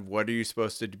God? What are you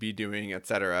supposed to be doing,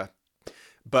 etc.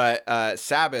 But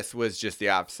Sabbath was just the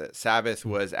opposite. Sabbath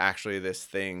was actually this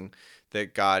thing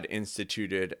that God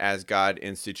instituted as God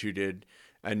instituted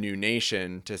a new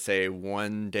nation, to say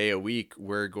one day a week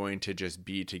we're going to just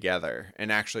be together.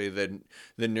 And actually the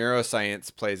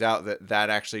neuroscience plays out that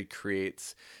actually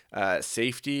creates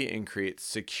safety and creates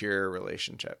secure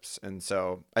relationships. And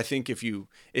so I think if you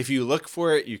look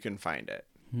for it, you can find it.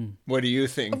 What do you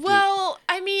think? Well,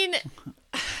 I mean,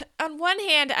 on one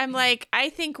hand, I'm like, I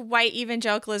think white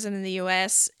evangelicalism in the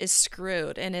U.S. is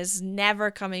screwed and is never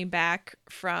coming back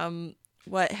from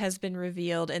what has been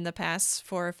revealed in the past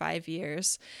 4 or 5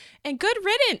 years. And good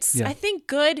riddance. Yeah. I think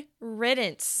good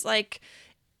riddance. Like,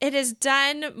 it has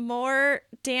done more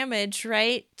damage,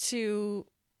 right, to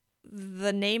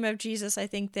the name of Jesus, I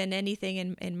think, than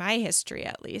anything in my history,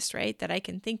 at least, right, that I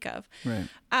can think of. Right.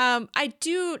 I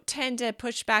do tend to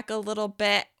push back a little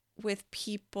bit with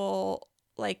people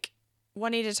like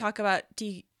wanting to talk about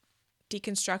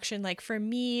deconstruction. Like for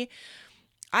me,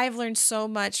 I've learned so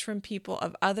much from people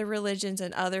of other religions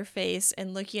and other faiths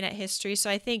and looking at history. So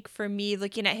I think for me,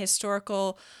 looking at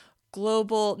historical,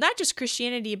 global, not just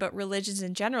Christianity, but religions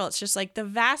in general, it's just like the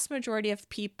vast majority of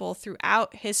people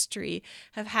throughout history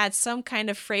have had some kind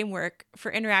of framework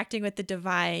for interacting with the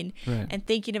divine Right. and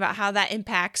thinking about how that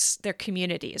impacts their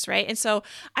communities, right? And so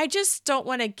I just don't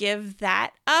want to give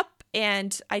that up,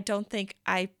 and I don't think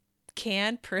I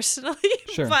can personally.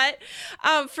 Sure. But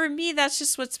for me, that's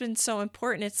just what's been so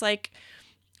important. It's like,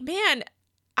 man,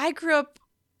 I grew up,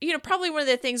 probably one of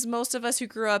the things most of us who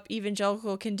grew up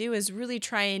evangelical can do is really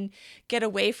try and get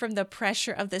away from the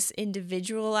pressure of this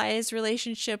individualized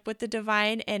relationship with the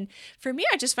divine. And for me,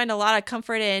 I just find a lot of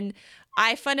comfort in,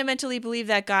 I fundamentally believe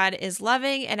that God is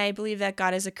loving, and I believe that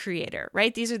God is a creator,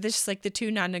 right? These are just like the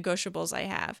two non-negotiables I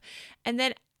have. And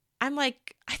then I'm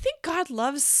like, I think God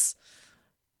loves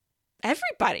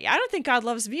everybody. I don't think God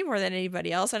loves me more than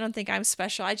anybody else. I don't think I'm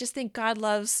special. I just think God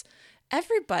loves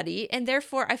everybody. And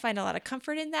therefore, I find a lot of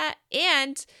comfort in that.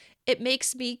 And it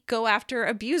makes me go after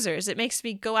abusers. It makes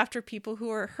me go after people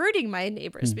who are hurting my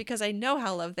neighbors because I know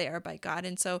how loved they are by God.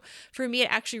 And so for me,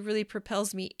 it actually really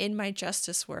propels me in my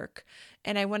justice work.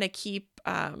 And I want to keep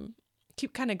kind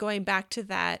of going back to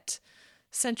that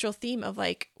central theme of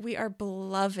like, we are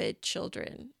beloved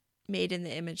children made in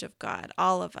the image of God,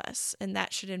 all of us. And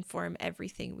that should inform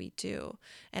everything we do.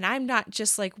 And I'm not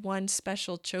just like one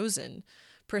special chosen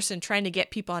person trying to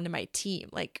get people onto my team.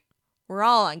 Like, we're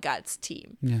all on God's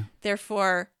team. Yeah.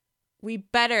 Therefore, we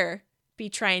better be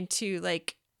trying to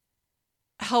like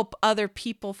help other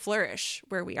people flourish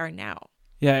where we are now.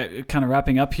 Yeah, kind of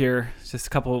wrapping up here, just a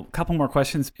couple more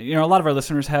questions. A lot of our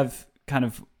listeners have kind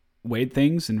of weighed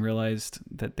things and realized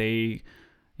that they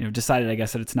decided, I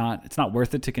guess, that it's not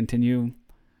worth it to continue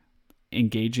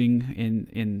engaging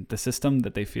in the system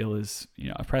that they feel is,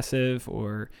 oppressive,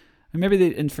 or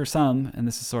maybe and for some, and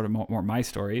this is sort of more my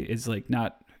story, is like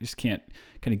just can't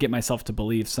kind of get myself to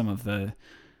believe some of the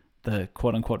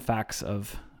quote unquote facts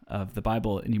of the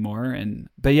Bible anymore.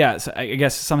 But yeah, so I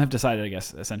guess some have decided,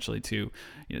 essentially to,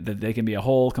 that they can be a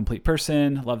whole complete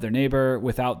person, love their neighbor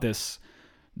without this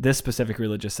specific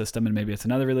religious system, and maybe it's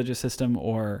another religious system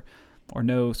or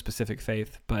no specific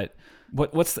faith. But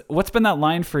what's been that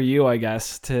line for you, I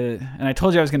guess, and I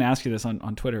told you I was going to ask you this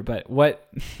on Twitter, but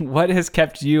what has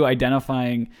kept you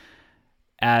identifying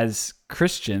as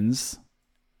Christians,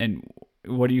 and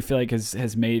what do you feel like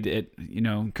has made it,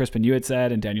 Krispin, you had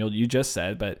said, and Daniel, you just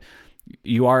said, but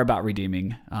you are about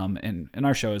redeeming, and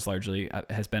our show is largely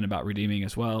has been about redeeming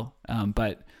as well.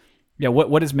 But yeah,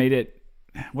 what has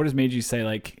made you say,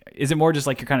 like, is it more just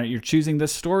like you're choosing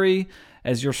this story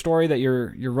as your story that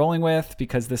you're rolling with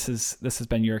because this has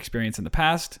been your experience in the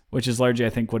past, which is largely,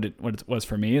 I think, what it was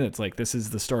for me. That's like, this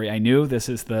is the story I knew. This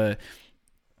is,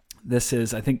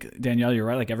 I think, Danielle, you're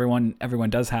right. Like everyone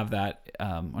does have that.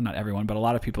 Well, not everyone, but a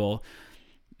lot of people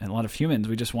and a lot of humans,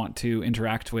 we just want to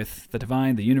interact with the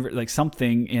divine, the universe, like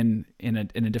something in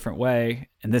a different way.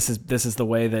 And this is the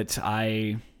way that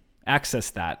I access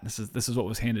that. This is what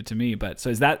was handed to me. But so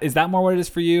is that more what it is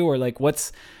for you, or like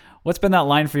what's been that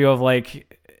line for you of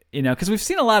like, because we've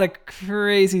seen a lot of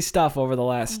crazy stuff over the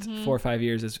last 4 or 5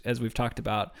 years as we've talked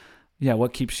about. Yeah,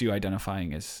 what keeps you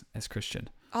identifying as Christian?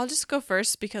 I'll just go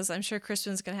first because I'm sure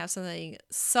Krispin's going to have something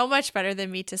so much better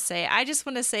than me to say. I just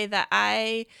want to say that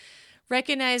I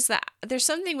recognize that there's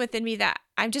something within me that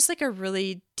I'm just like a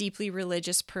really deeply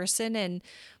religious person, and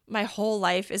my whole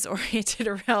life is oriented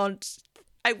around,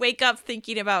 I wake up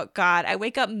thinking about God. I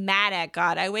wake up mad at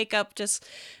God. I wake up just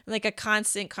like a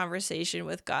constant conversation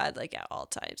with God, like at all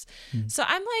times. So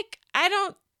I'm like, I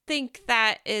don't think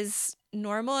that is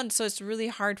normal. And so it's really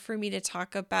hard for me to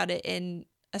talk about it in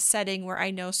a setting where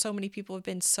I know so many people have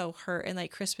been so hurt. And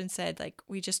like Krispin said, like,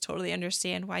 we just totally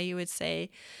understand why you would say,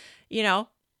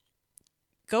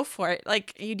 go for it.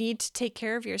 Like, you need to take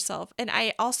care of yourself. And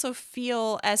I also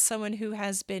feel, as someone who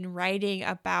has been writing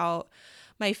about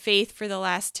my faith for the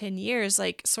last 10 years,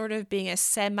 like sort of being a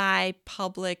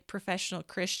semi-public professional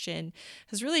Christian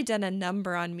has really done a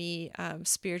number on me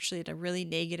spiritually in a really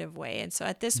negative way. And so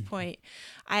at this point,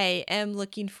 I am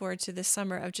looking forward to the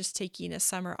summer of just taking a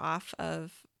summer off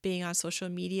of being on social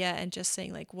media and just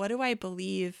saying, like, what do I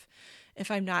believe if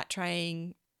I'm not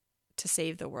trying to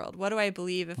save the world? What do I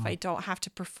believe if I don't have to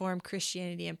perform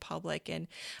Christianity in public? And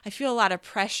I feel a lot of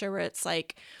pressure where it's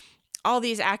like, all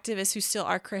these activists who still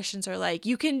are Christians are like,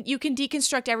 you can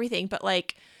deconstruct everything, but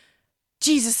like,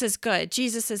 Jesus is good.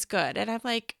 Jesus is good. And I'm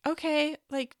like, okay,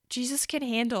 like Jesus can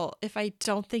handle if I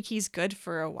don't think he's good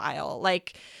for a while.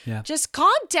 Like, just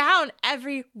calm down,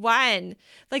 everyone.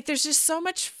 Like, there's just so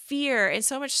much fear and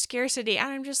so much scarcity.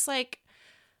 And I'm just like,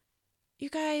 you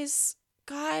guys,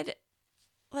 God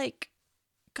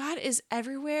is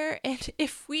everywhere. And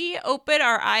if we open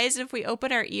our eyes, if we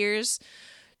open our ears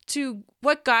to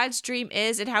what God's dream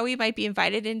is and how we might be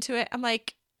invited into it, I'm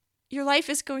like, your life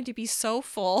is going to be so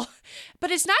full,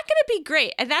 but it's not going to be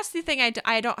great. And that's the thing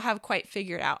I don't have quite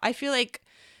figured out. I feel like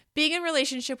being in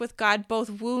relationship with God both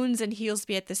wounds and heals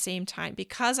me at the same time.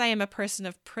 Because I am a person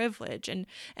of privilege and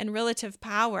relative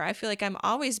power, I feel like I'm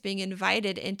always being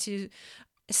invited into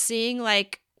seeing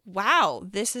like, wow,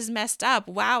 this is messed up.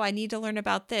 Wow, I need to learn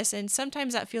about this. And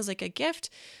sometimes that feels like a gift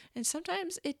and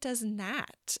sometimes it does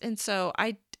not. And so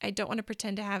I don't want to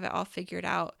pretend to have it all figured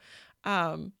out.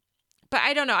 But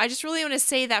I don't know. I just really want to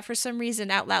say that for some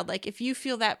reason out loud. Like if you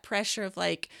feel that pressure of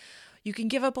like, you can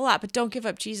give up a lot, but don't give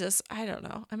up Jesus. I don't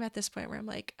know. I'm at this point where I'm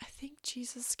like, I think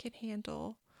Jesus can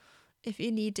handle if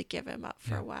you need to give him up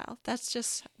for a while. That's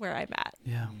just where I'm at.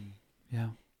 Yeah. Yeah.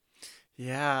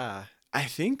 Yeah. I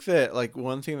think that like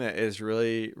one thing that is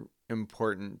really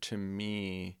important to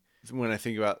me when I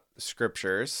think about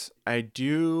scriptures, I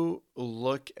do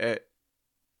look at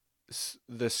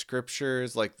the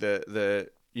scriptures, like the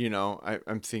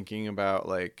I'm thinking about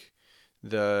like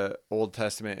the Old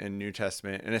Testament and New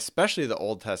Testament, and especially the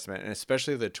Old Testament and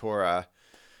especially the Torah,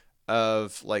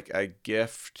 of like a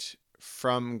gift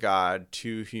from God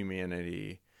to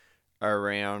humanity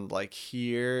around like,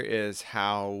 here is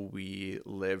how we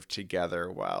live together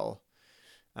well.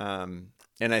 And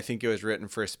I think it was written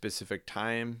for a specific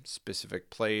time, specific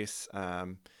place.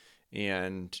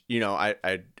 And,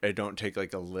 I don't take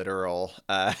like a literal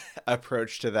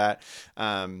approach to that.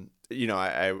 I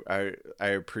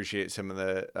appreciate some of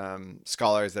the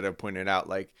scholars that have pointed out,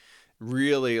 like,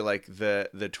 really like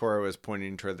the Torah was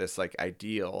pointing toward this like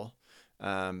ideal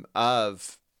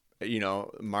of,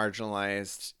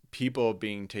 marginalized people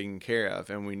being taken care of.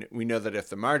 And we know that if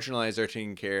the marginalized are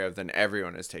taken care of, then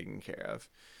everyone is taken care of.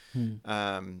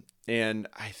 And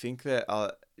I think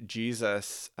that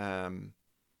Jesus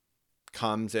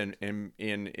comes and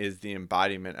is the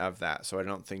embodiment of that. So I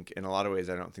don't think, in a lot of ways,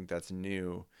 I don't think that's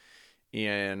new.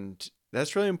 And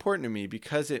that's really important to me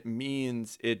because it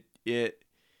means it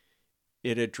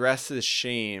addresses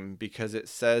shame, because it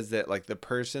says that like the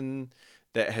person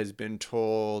that has been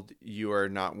told you are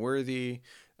not worthy,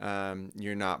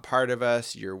 you're not part of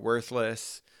us, you're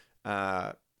worthless,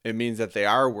 it means that they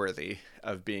are worthy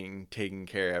of being taken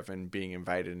care of and being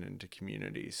invited into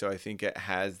community. So I think it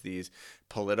has these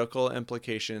political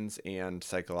implications and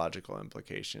psychological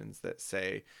implications that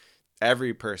say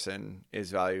every person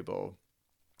is valuable.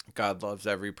 God loves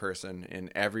every person,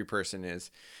 and every person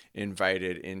is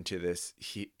invited into this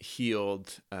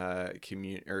healed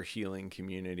healing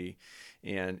community.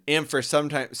 And for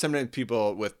sometimes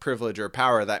people with privilege or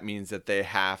power, that means that they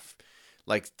have,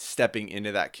 like, stepping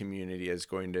into that community is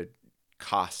going to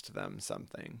cost them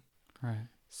something. Right.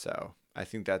 So I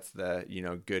think that's the,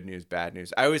 good news, bad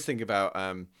news. I always think about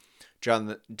John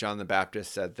the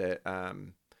Baptist said that,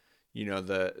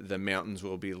 the mountains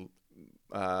will be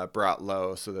brought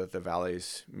low so that the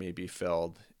valleys may be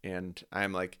filled. And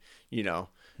I'm like, a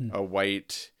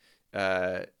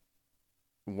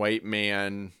white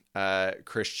man,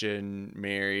 Christian,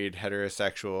 married,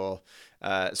 heterosexual.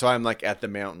 So I'm like at the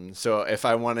mountain. So if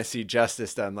I want to see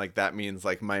justice done, like that means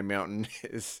like my mountain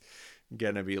is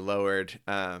going to be lowered.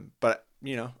 But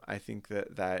I think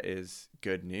that is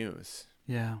good news.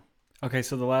 Yeah. Okay.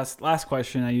 So the last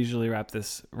question, I usually wrap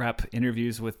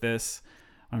interviews with this.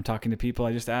 When I'm talking to people,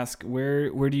 I just ask, where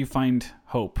do you find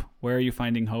hope? Where are you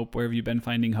finding hope? Where have you been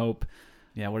finding hope?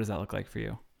 Yeah. What does that look like for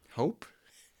you? Hope?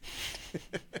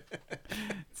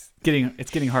 It's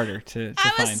getting harder to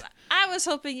find. I was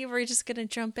hoping you were just going to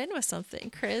jump in with something,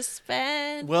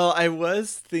 Krispin. Well, I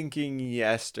was thinking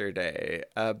yesterday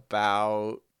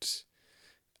about,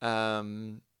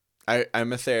 I'm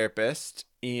a therapist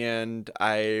and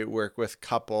I work with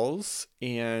couples,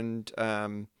 and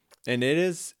it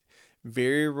is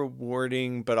very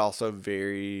rewarding, but also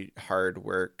very hard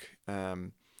work.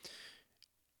 And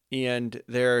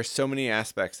there are so many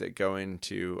aspects that go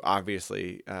into,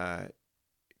 obviously,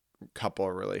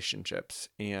 couple relationships,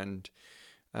 and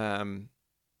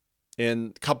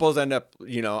couples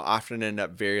often end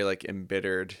up very like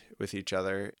embittered with each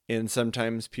other, and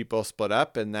sometimes people split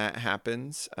up, and that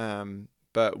happens.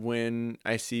 But when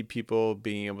I see people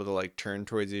being able to like turn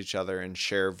towards each other and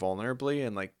share vulnerably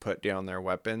and like put down their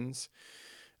weapons,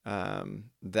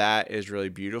 that is really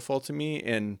beautiful to me.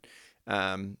 And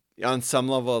on some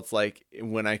level, it's like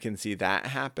when I can see that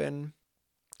happen,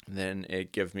 then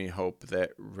it gives me hope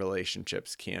that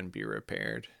relationships can be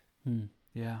repaired.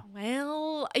 Yeah.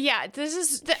 Well, yeah,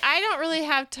 I don't really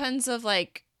have tons of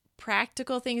like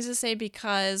practical things to say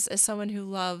because as someone who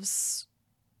loves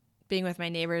being with my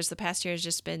neighbors, the past year has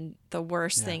just been the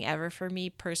worst thing ever for me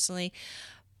personally.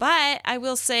 But I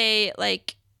will say,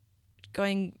 like,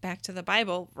 going back to the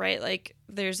Bible, right? Like,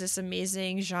 there's this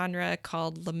amazing genre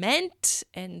called lament,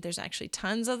 and there's actually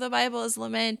tons of the Bible is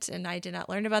lament, and I did not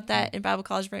learn about that in Bible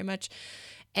college very much.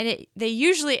 And they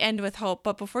usually end with hope,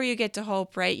 but before you get to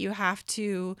hope, right, you have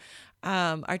to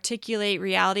articulate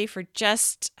reality for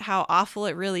just how awful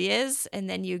it really is, and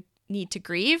then you need to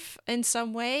grieve in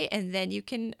some way, and then you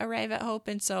can arrive at hope.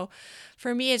 And so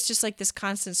for me, it's just like this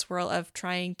constant swirl of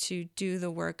trying to do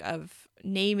the work of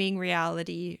naming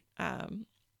reality, and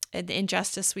the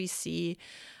injustice we see,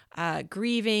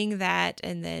 grieving that,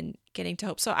 and then getting to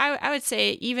hope. So I would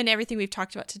say even everything we've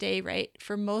talked about today, right,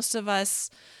 for most of us,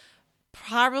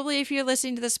 probably if you're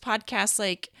listening to this podcast,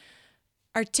 like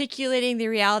articulating the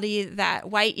reality that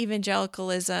white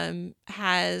evangelicalism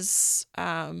has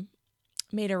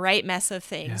made a right mess of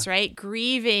things, right?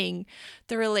 Grieving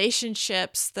the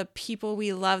relationships, the people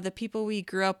we love, the people we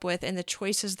grew up with, and the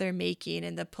choices they're making,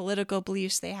 and the political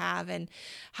beliefs they have, and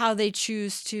how they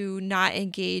choose to not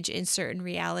engage in certain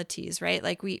realities, right?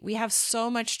 Like we have so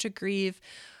much to grieve.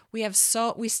 We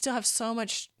still have so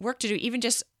much work to do, even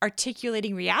just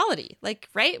articulating reality. Like,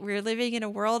 right? We're living in a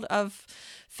world of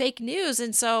fake news.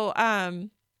 And so,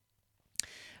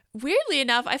 weirdly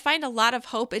enough, I find a lot of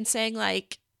hope in saying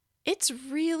like, it's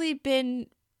really been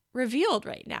revealed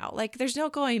right now. Like there's no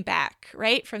going back,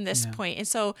 right, from this point. And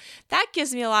so that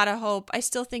gives me a lot of hope. I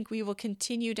still think we will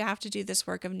continue to have to do this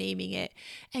work of naming it.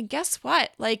 And guess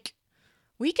what? Like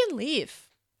we can leave.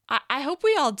 I hope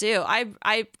we all do.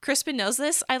 Krispin knows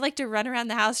this. I like to run around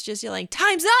the house just yelling,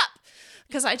 "Time's up!"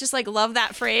 because I just like love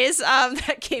that phrase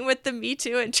that came with the Me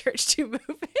Too and Church Too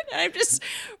movement. I'm just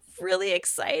really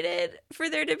excited for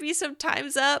there to be some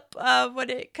time's up when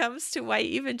it comes to white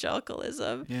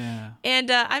evangelicalism. Yeah.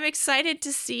 And I'm excited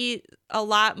to see a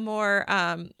lot more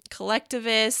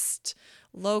collectivist,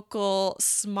 local,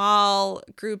 small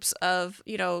groups of,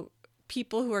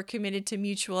 people who are committed to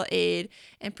mutual aid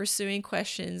and pursuing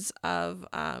questions of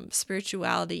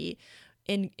spirituality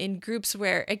in groups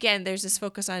where, again, there's this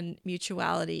focus on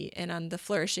mutuality and on the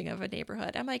flourishing of a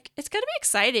neighborhood. I'm like, it's going to be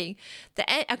exciting.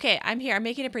 I'm here. I'm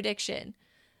making a prediction.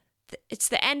 It's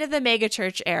the end of the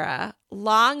megachurch era.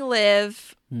 Long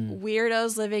live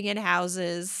weirdos living in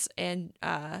houses and,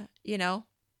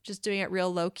 just doing it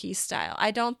real low-key style. I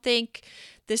don't think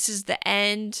this is the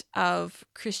end of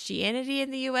Christianity in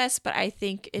the U.S., but I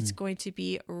think it's going to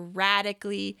be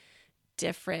radically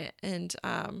different. And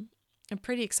I'm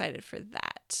pretty excited for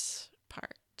that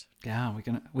part. Yeah,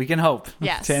 we can hope.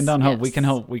 Yes. To end on hope,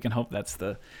 yes. we can hope that's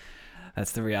the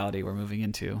reality we're moving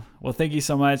into. Well, thank you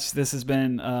so much. This has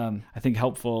been, I think,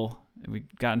 helpful. We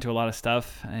got into a lot of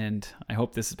stuff, and I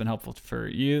hope this has been helpful for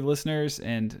you listeners.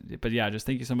 But yeah, just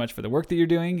thank you so much for the work that you're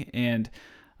doing, and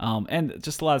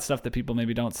just a lot of stuff that people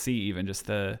maybe don't see, even just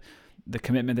the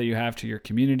commitment that you have to your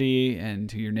community and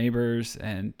to your neighbors,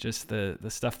 and just the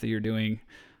stuff that you're doing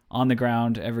on the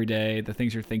ground every day, the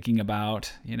things you're thinking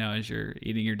about, as you're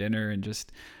eating your dinner, and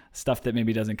just stuff that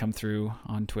maybe doesn't come through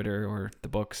on Twitter or the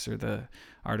books or the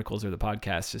articles or the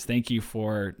podcast. Just thank you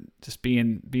for just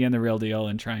being the real deal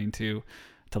and trying to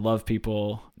love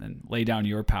people and lay down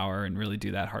your power and really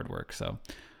do that hard work. So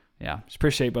yeah, just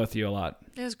appreciate both of you a lot.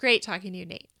 It was great talking to you,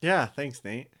 Nate. Yeah, thanks,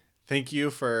 Nate. Thank you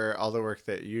for all the work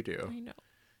that you do. I know.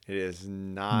 It is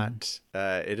not,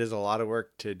 it is a lot of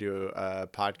work to do a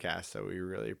podcast, so we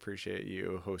really appreciate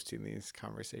you hosting these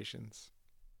conversations.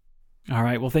 All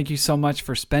right. Well, thank you so much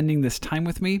for spending this time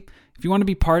with me. If you want to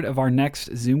be part of our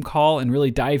next Zoom call and really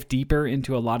dive deeper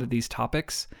into a lot of these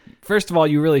topics, first of all,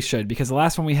 you really should, because the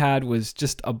last one we had was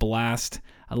just a blast.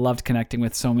 I loved connecting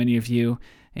with so many of you.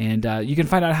 And you can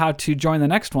find out how to join the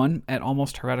next one at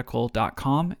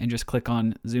almostheretical.com and just click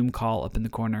on Zoom call up in the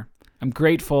corner. I'm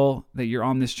grateful that you're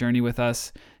on this journey with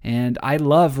us, and I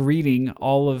love reading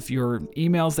all of your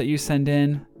emails that you send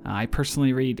in. I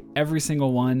personally read every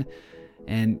single one,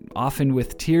 and often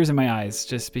with tears in my eyes,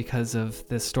 just because of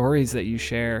the stories that you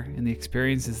share and the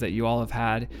experiences that you all have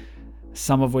had,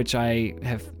 some of which I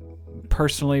have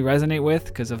personally resonate with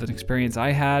because of an experience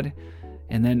I had,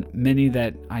 and then many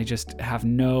that I just have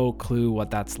no clue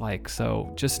what that's like.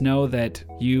 So just know that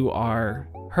you are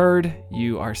heard,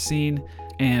 you are seen,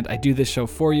 and I do this show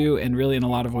for you and really in a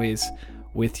lot of ways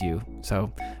with you.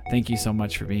 So thank you so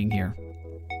much for being here.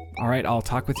 All right, I'll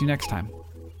talk with you next time.